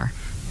purchasing power.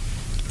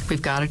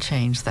 We've got to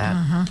change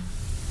that.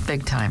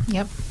 Big time.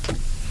 Yep.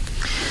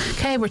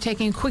 Okay, we're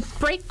taking a quick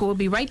break. We'll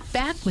be right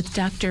back with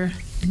Dr.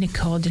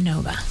 Nicole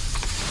DeNova.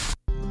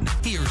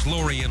 Here's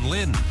Laurie and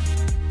Lynn.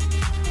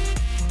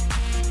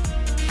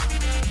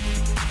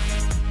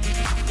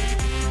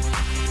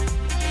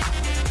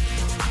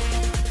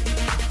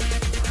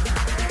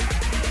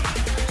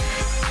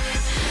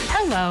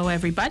 Hello,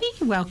 everybody.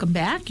 Welcome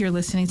back. You're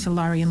listening to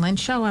Laurie and Lynn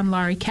Show. I'm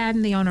Laurie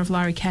Cadden, the owner of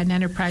Laurie Cadden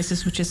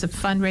Enterprises, which is a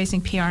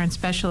fundraising, PR, and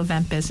special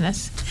event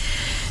business.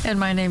 And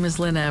my name is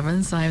Lynn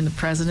Evans. I am the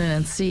president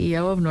and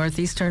CEO of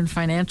Northeastern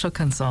Financial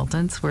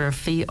Consultants. We're a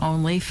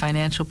fee-only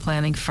financial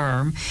planning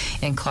firm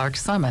in Clark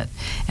Summit.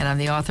 And I'm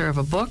the author of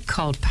a book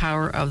called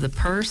Power of the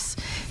Purse,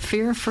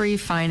 Fear-Free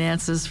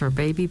Finances for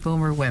Baby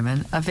Boomer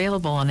Women,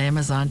 available on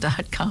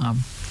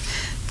Amazon.com.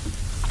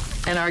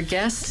 And our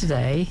guest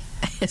today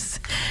is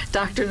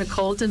Dr.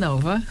 Nicole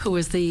DeNova, who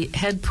is the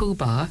head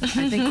poobah,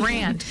 I think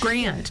Grand,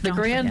 the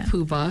grand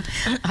poobah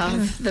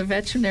of the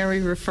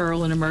Veterinary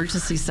Referral and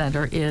Emergency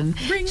Center in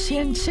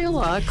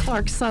Chinchilla,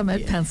 Clark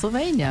Summit,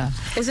 Pennsylvania.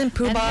 Isn't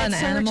poobah an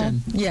animal?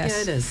 Yes.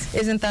 Yeah, it is.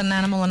 Isn't that an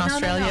animal in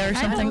Australia or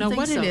something? I don't know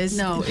what it is.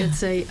 No,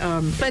 it's a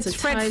But it's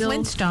Fred title.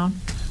 Flintstone.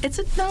 It's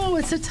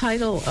a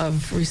title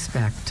of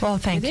respect. Well,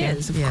 thank you. It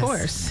is, of Yes.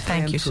 course.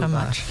 Thank you so Poobah.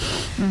 much.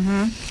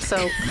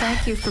 So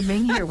thank you for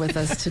being here with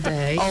us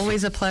today.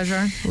 Always a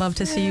pleasure. Love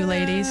to see you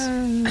ladies.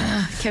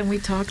 Can we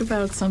talk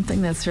about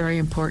something that's very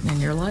important in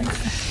your life?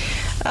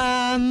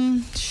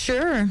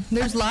 Sure.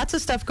 There's lots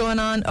of stuff going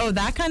on. Oh,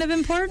 that kind of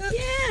important?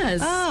 Yes.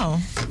 Oh,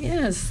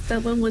 Yes,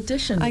 that little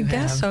addition. I you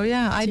guess have. so,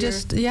 yeah.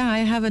 I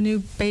have a new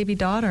baby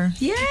daughter.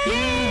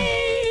 Yay!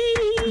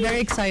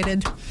 Very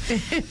excited.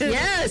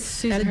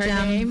 Yes. She's and a her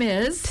gem. name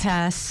is?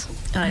 Tess.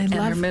 And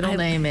her middle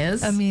name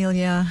is?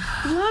 Amelia.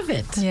 Love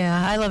it.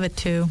 Yeah, I love it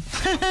too.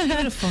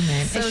 Beautiful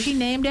name. Is she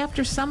named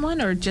after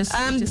someone or just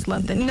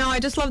love the name? No, I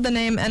just love the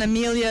name, and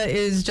Amelia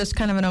is just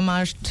kind of an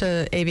homage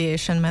to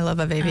aviation, my love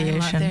of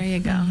aviation. There you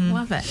go. Mhm.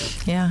 Love it.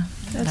 Yeah.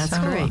 That's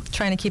So, great.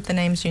 Trying to keep the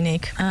names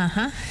unique.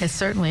 Uh-huh. It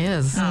certainly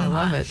is. I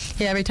love it.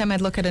 Yeah, every time I'd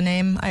look at a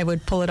name, I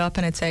would pull it up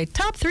and it'd say,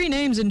 top 3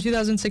 names in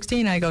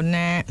 2016. I go,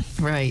 nah.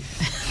 Right.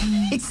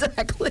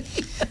 Exactly.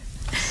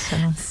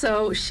 So,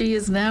 So she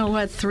is now,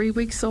 what, 3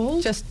 weeks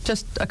old?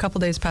 just a couple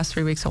days past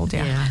 3 weeks old,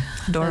 yeah.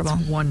 Adorable.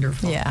 That's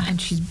wonderful. Yeah. And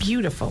she's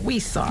beautiful. We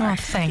saw her. Oh,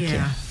 thank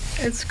you.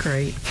 It's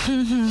great.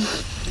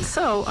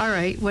 So, all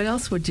right, what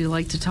else would you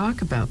like to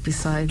talk about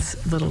besides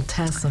little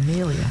Tess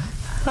Amelia?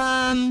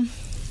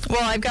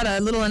 Well, I've got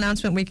a little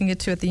announcement we can get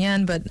to at the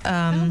end, but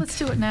Let's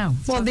do it now.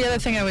 well, the other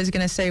thing I was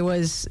going to say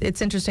was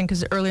it's interesting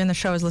because earlier in the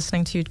show I was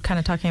listening to you kind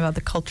of talking about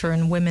the culture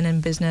and women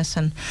in business,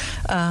 and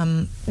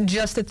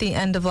just at the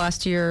end of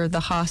last year,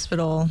 the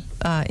hospital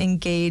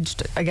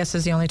engaged, I guess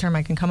is the only term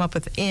I can come up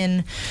with,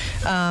 in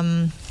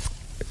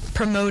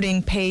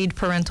promoting paid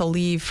parental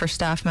leave for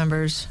staff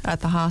members at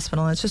the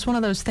hospital. And it's just one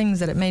of those things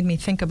that it made me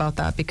think about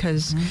that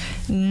because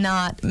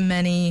not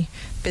many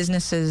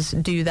businesses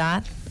do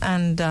that.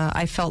 And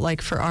I felt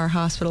like for our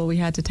hospital, we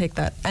had to take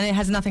that. And it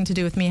has nothing to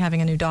do with me having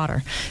a new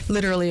daughter.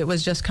 Literally, it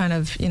was just kind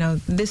of,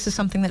 this is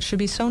something that should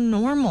be so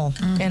normal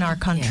in our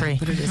country. Yeah,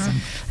 but it isn't.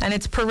 And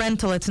it's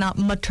parental. It's not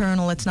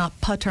maternal. It's not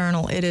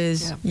paternal. It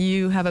is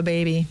you have a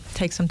baby,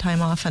 take some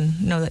time off and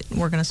know that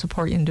we're going to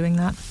support you in doing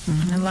that.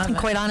 I love And it.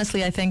 quite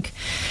honestly, I think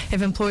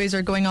if employees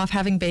are going off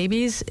having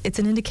babies, it's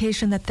an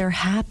indication that they're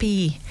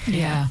happy.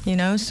 Yeah.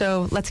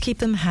 So let's keep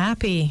them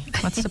happy.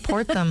 Let's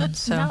support them.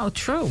 So No,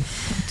 true.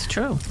 It's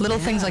true. little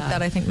things like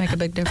that I think make a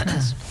big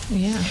difference.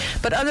 Yeah.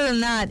 But other than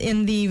that,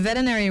 in the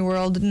veterinary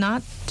world,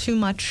 not too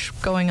much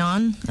going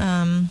on.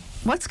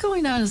 What's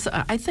going on is,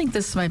 I think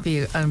this might be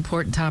an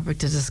important topic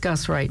to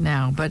discuss right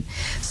now, but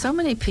so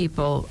many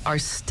people are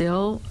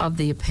still of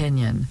the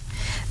opinion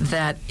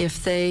that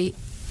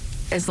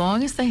as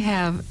long as they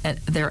have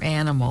their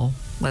animal,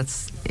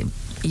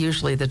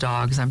 usually the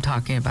dogs I'm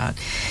talking about,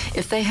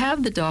 if they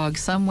have the dog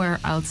somewhere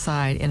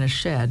outside in a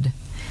shed,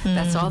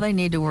 that's all they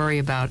need to worry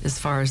about as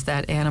far as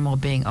that animal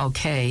being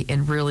okay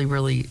in really,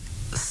 really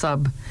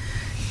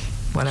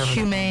whatever.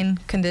 Humane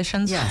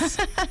conditions. Yes.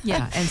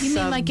 Yeah. And You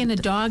mean like in a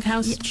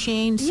doghouse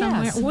chain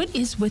somewhere? yes. What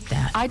is with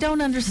that? I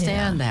don't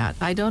understand that.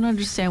 I don't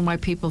understand why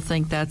people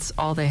think that's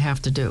all they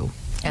have to do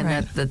and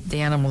Right. that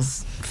the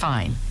animal's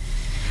fine.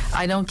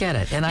 I don't get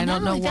it, and I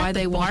don't know why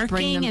they won't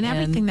bring them and in.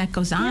 everything that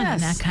goes on in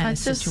Yes, that kind I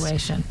of just-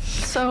 situation.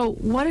 So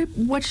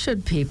what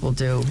should people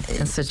do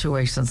in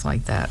situations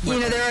like that?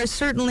 There are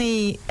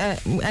certainly,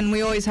 and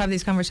we always have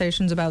these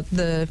conversations about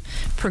the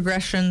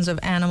progressions of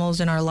animals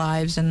in our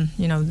lives and,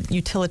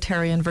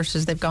 utilitarian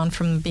versus they've gone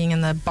from being in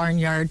the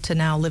barnyard to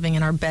now living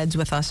in our beds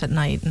with us at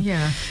night.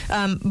 Yeah.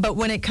 But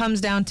when it comes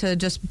down to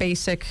just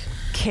basic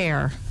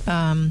care,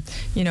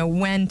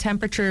 when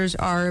temperatures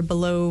are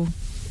below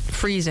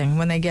freezing,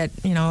 when they get,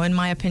 in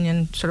my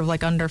opinion, sort of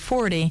like under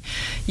 40,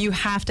 you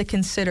have to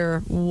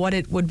consider what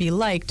it would be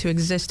like to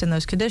exist in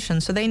those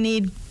conditions. So they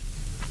need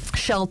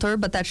shelter,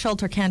 but that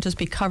shelter can't just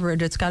be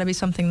coverage. It's got to be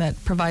something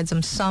that provides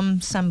them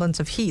some semblance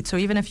of heat. So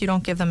even if you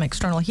don't give them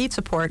external heat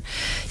support,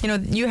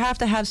 you have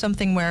to have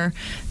something where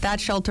that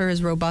shelter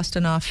is robust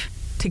enough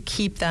to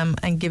keep them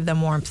and give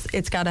them warmth.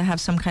 It's got to have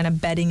some kind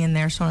of bedding in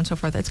there, so on and so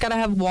forth. It's got to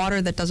have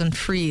water that doesn't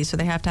freeze, so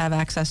they have to have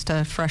access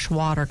to fresh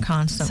water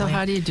constantly. So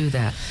how do you do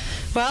that?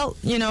 Well,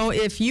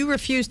 if you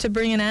refuse to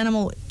bring an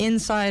animal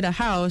inside a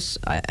house,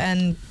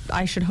 and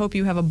I should hope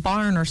you have a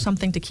barn or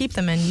something to keep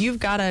them in, you've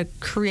got to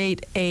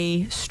create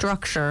a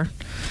structure.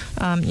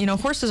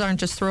 Horses aren't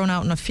just thrown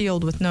out in a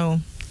field with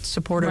no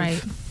supportive.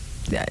 Right.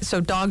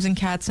 So dogs and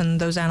cats and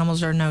those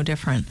animals are no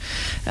different.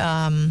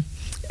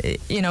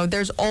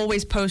 There's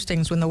always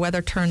postings when the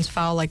weather turns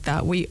foul like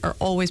that. We are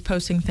always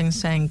posting things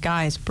saying,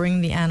 guys,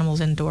 bring the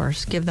animals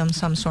indoors. Give them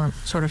some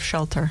sort of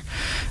shelter.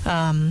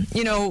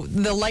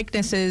 The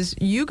likeness is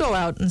you go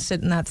out and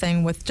sit in that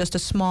thing with just a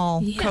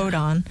small coat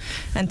on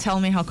and tell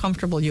me how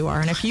comfortable you are.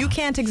 And if you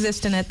can't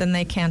exist in it, then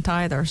they can't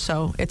either.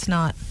 So it's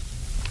not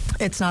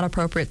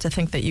appropriate to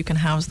think that you can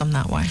house them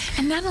that way.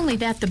 And not only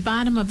that, the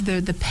bottom of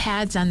the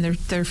pads on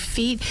their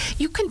feet,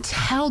 you can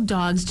tell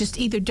dogs just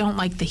either don't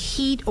like the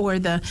heat or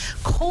the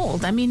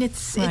cold. I mean,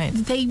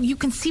 you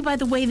can see by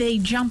the way they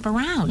jump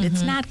around. Mm-hmm.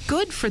 It's not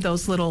good for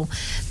those little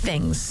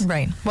things.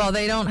 Right. Well,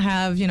 they don't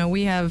have,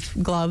 we have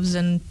gloves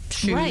and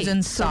shoes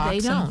and socks. So they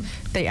don't.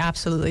 They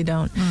absolutely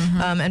don't.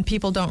 Mm-hmm. And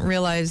people don't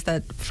realize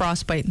that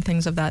frostbite and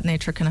things of that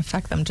nature can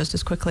affect them just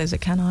as quickly as it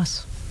can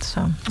us.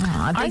 So,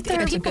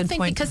 people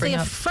think because they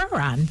have fur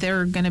on,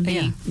 they're going to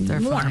be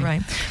warm, fine.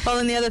 Right? Well,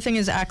 and the other thing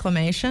is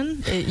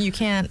acclimation. You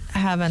can't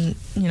have a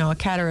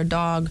cat or a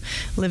dog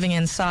living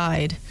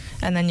inside,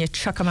 and then you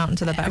chuck them out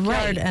into the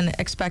backyard and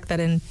expect that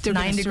in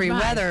 9-degree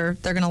weather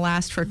they're going to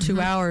last for 2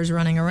 hours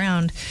running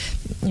around.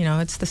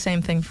 It's the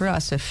same thing for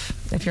us.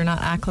 If you're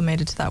not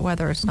acclimated to that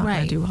weather, it's not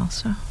going to do well.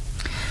 So,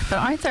 but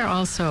aren't there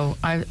also?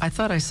 I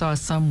thought I saw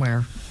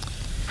somewhere,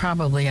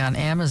 probably on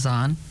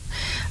Amazon.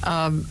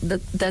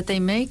 That they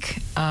make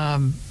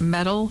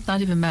metal,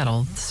 not even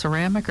metal,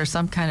 ceramic or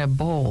some kind of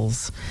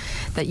bowls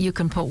that you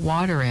can put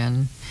water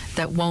in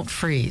that won't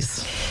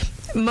freeze.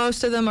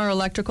 Most of them are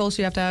electrical,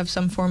 so you have to have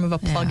some form of a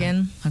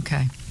plug-in.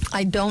 Okay.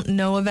 I don't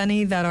know of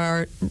any that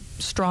are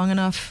strong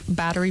enough,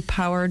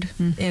 battery-powered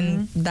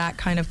in that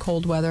kind of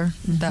cold weather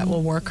that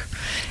will work.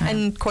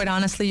 And quite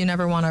honestly, you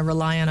never want to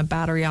rely on a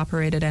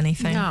battery-operated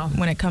anything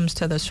when it comes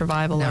to the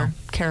survival or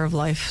care of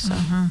life. So.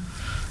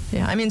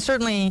 Yeah, I mean,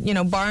 certainly,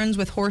 barns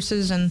with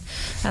horses and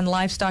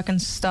livestock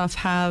and stuff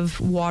have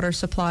water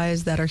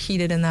supplies that are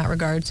heated in that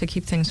regard to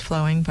keep things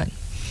flowing, but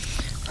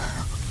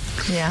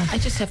yeah. I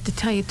just have to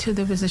tell you, too,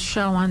 there was a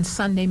show on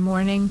Sunday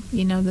morning,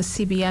 the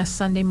CBS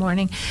Sunday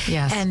morning.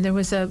 Yes. And there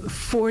was a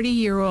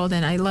 40-year-old,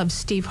 and I love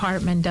Steve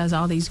Hartman, does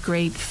all these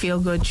great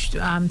feel-good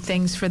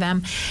things for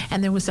them.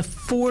 And there was a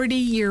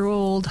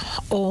 40-year-old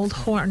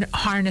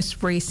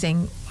harness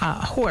racing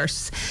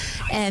horse,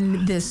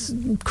 and this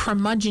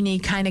curmudgeon-y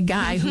kind of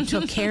guy who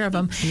took care of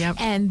him. Yep.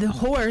 And the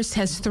horse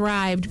has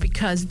thrived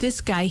because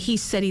this guy, he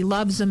said he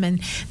loves him,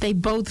 and they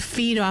both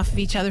feed off of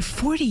each other.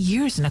 40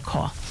 years,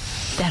 Nicole.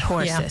 That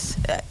horse is.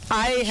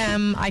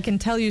 I can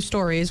tell you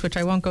stories, which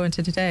I won't go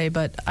into today,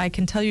 but I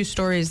can tell you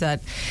stories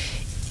that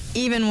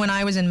even when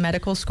I was in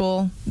medical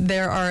school,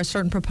 there are a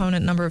certain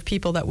proponent number of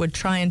people that would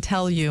try and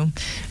tell you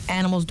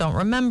animals don't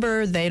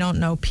remember, they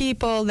don't know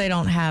people, they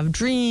don't have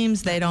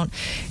dreams,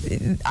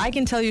 I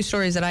can tell you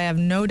stories that I have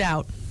no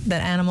doubt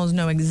that animals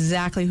know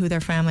exactly who their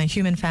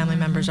human family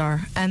members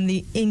are, and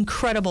the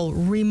incredible,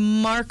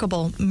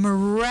 remarkable,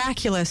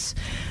 miraculous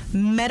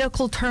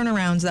medical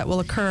turnarounds that will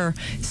occur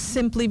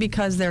simply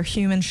because their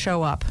humans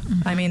show up.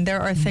 I mean,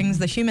 there are things,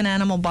 the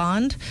human-animal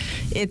bond,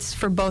 it's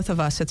for both of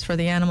us. It's for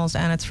the animals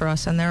and it's for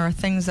us. And there are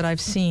things that I've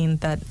seen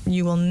that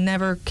you will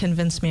never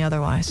convince me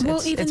otherwise.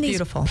 Well, even it's these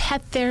beautiful.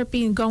 Pet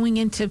therapy and going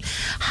into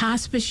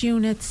hospice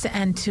units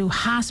and to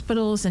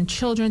hospitals and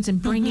children's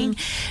and bringing,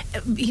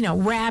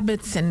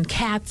 rabbits and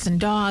cats and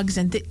dogs,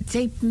 and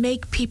they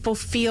make people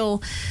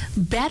feel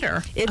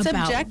better. It's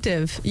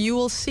objective. You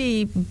will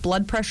see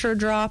blood pressure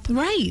drop.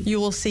 Right. You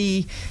will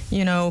see,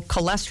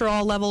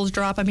 cholesterol levels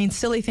drop. I mean,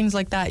 silly things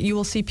like that. You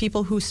will see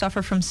people who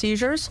suffer from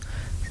seizures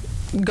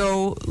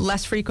go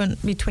less frequent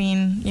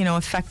between,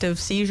 effective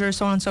seizures,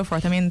 so on and so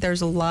forth. I mean,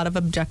 there's a lot of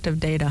objective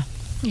data.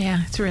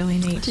 Yeah, it's really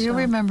neat. Do you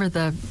remember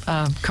the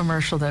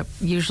commercial that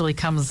usually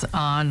comes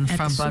on At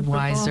from Super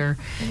Budweiser?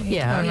 Bowl?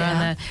 Yeah, Oh,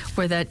 yeah.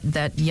 Where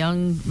that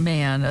young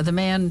man, the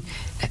man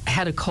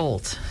had a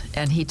colt,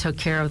 and he took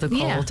care of the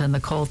colt, and the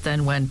colt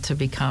then went to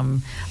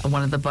become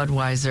one of the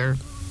Budweiser.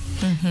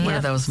 One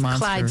of those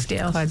monsters.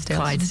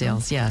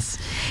 Clydesdales, yes.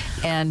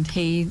 And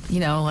he,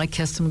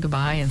 kissed him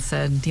goodbye and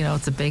said,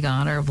 it's a big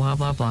honor, blah,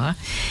 blah, blah.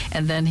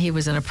 And then he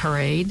was in a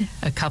parade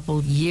a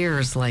couple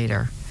years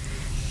later.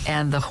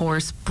 And the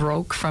horse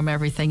broke from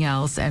everything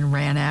else and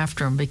ran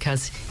after him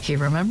because he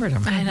remembered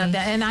him. I know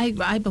that, and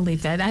I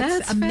believe that.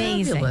 That's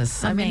amazing.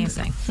 Fabulous.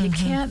 Amazing. You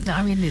can't.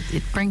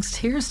 it brings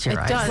tears to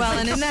your eyes. It does. Well,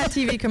 and in that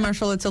TV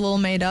commercial, it's a little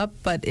made up,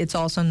 but it's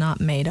also not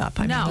made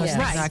up. I mean, those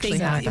things actually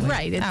happen.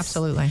 Right. It's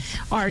absolutely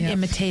art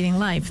imitating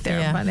life there,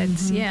 Yeah. but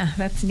it's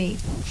that's neat.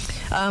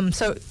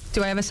 So,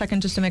 do I have a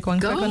second just to make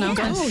one quick one?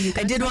 Okay.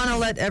 I did want to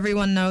let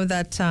everyone know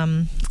that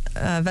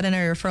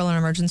Veterinary Referral and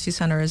Emergency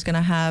Center is going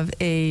to have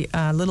a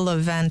little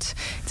event.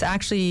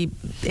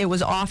 It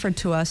was offered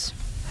to us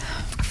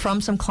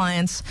from some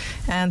clients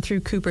and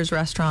through Cooper's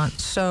Restaurant.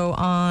 So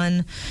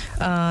on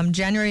Friday,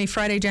 January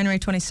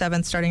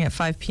 27th, starting at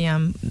 5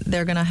 p.m.,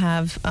 they're going to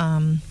have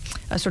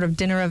a sort of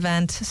dinner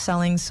event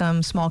selling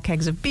some small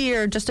kegs of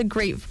beer, just a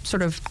great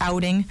sort of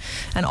outing.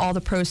 And all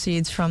the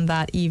proceeds from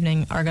that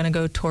evening are going to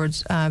go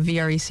towards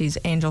VREC's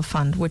Angel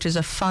Fund, which is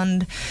a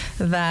fund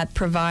that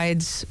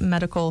provides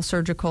medical,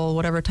 surgical,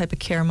 whatever type of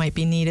care might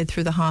be needed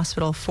through the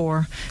hospital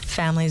for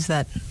families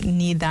that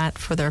need that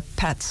for their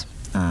pets.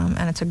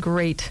 And it's a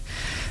great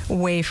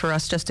way for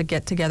us just to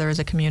get together as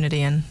a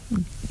community and,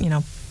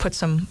 put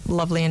some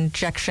lovely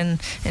injection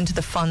into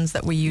the funds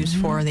that we use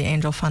for the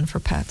Angel Fund for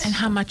Pets. And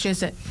how much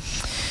is it?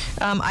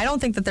 I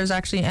don't think that there's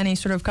actually any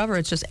sort of cover.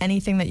 It's just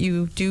anything that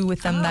you do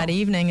with them that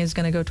evening is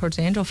going to go towards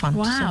the Angel Fund.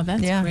 Wow, so,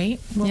 that's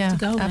great. We'll have to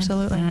go then.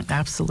 Absolutely.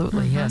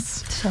 Absolutely,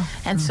 yes.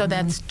 So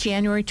that's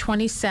January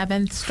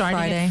 27th, starting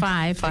Friday, at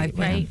 5 5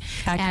 right?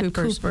 p.m. At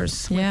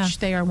Cooper's. Which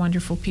they are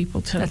wonderful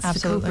people too. That's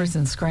Absolutely. the Coopers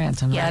in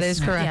Scranton, right? That is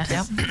correct.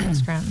 Yes. Yep, that's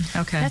Scranton.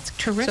 Okay. That's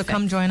terrific. So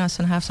come join us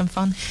and have some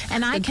fun.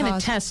 And I Good can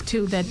cause. attest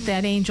to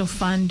that Angel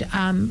Fund.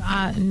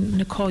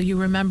 Nicole, you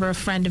remember a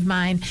friend of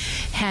mine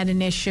had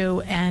an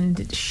issue,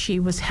 and she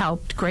was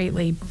helped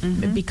greatly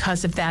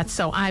because of that.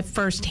 So I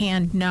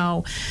firsthand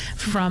know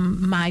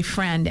from my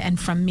friend and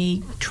from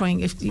me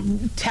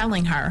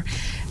telling her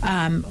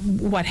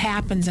what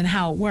happens and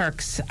how it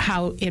works,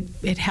 how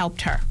it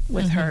helped her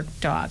with her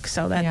dog.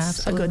 So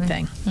that's a good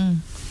thing.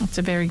 It's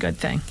a very good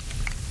thing.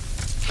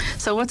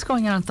 So what's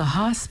going on at the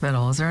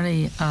hospital? Is there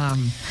any?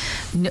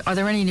 Are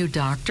there any new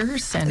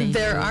doctors?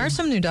 There are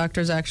some new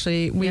doctors,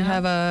 actually. We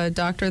have a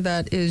doctor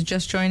that is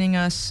just joining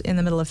us in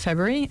the middle of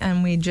February,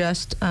 and we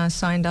just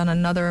signed on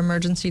another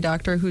emergency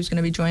doctor who's going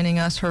to be joining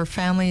us. Her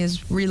family is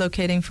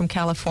relocating from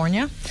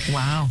California.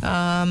 Wow.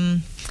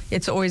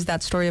 It's always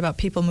that story about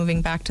people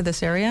moving back to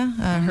this area.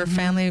 Her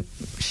family,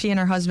 she and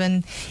her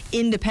husband,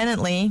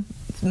 independently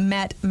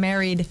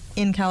married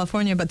in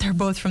California, but they're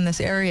both from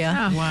this area.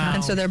 Oh, wow.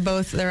 And so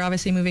they're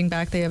obviously moving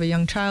back. They have a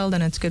young child,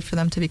 and it's good for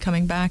them to be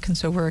coming back, and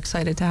so we're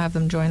excited to have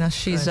them join us.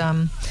 She's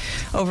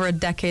over a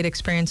decade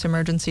experienced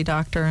emergency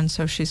doctor, and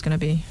so she's going to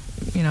be,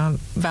 a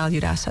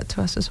valued asset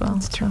to us as well.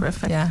 That's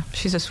terrific. Yeah,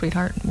 she's a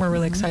sweetheart. We're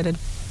really excited.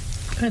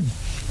 Good.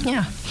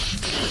 Yeah.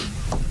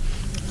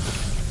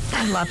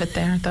 I love it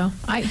there, though.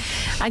 I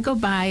go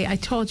by. I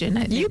told you.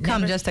 You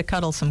come just to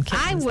cuddle some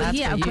kittens. I would, That's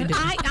yeah, what you but do.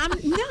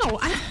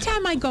 every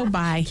time I go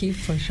by,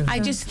 Keep pushing. I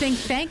just think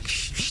thank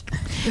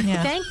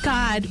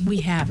God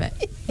we have it.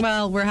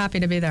 Well, we're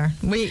happy to be there.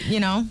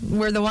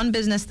 We're the one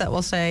business that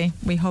will say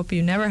we hope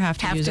you never have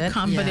to use it.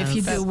 Come, but if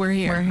you do, we're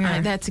here. We're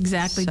here. That's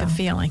exactly the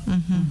feeling.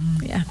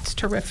 Yeah, it's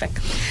terrific.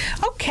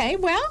 Okay,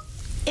 well,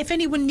 if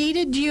anyone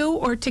needed you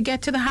or to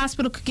get to the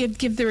hospital, could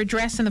give their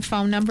address and the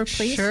phone number,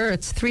 please? Sure.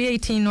 It's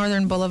 318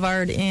 Northern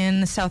Boulevard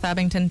in South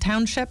Abington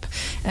Township,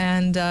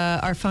 and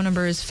our phone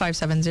number is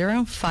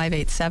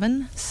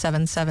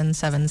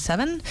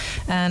 570-587-7777,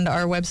 and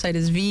our website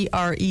is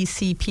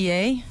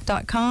vrecpa.com,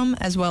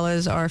 as well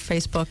as our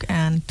Facebook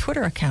and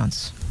Twitter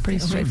accounts. Pretty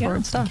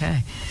straightforward stuff.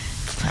 Okay.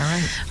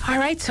 All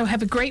right, so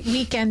have a great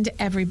weekend,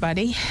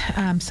 everybody.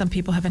 Some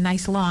people have a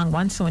nice long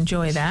one, so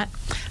enjoy that.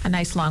 A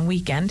nice long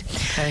weekend.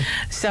 Okay.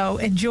 So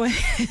enjoy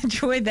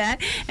that,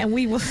 and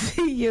we will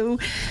see you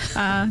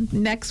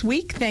next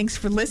week. Thanks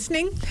for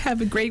listening.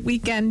 Have a great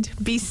weekend.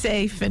 Be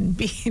safe and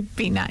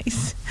be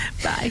nice.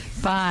 Bye.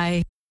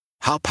 Bye.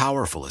 How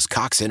powerful is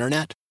Cox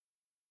Internet?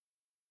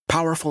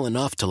 Powerful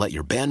enough to let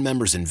your band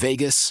members in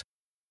Vegas,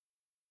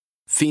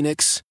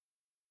 Phoenix,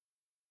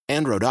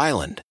 and Rhode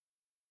Island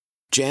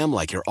jam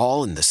like you're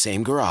all in the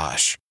same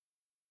garage.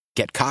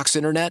 Get Cox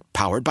Internet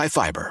powered by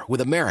fiber with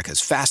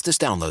America's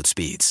fastest download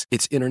speeds.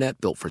 It's internet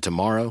built for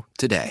tomorrow,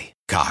 today.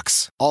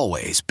 Cox,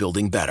 always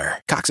building better.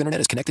 Cox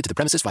Internet is connected to the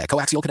premises via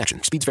coaxial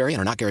connection. Speeds vary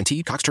and are not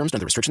guaranteed. Cox terms and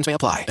other restrictions may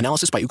apply.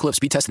 Analysis by Ookla of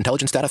Speed Test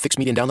Intelligence data. Fixed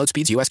median download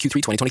speeds. US Q3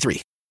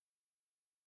 2023.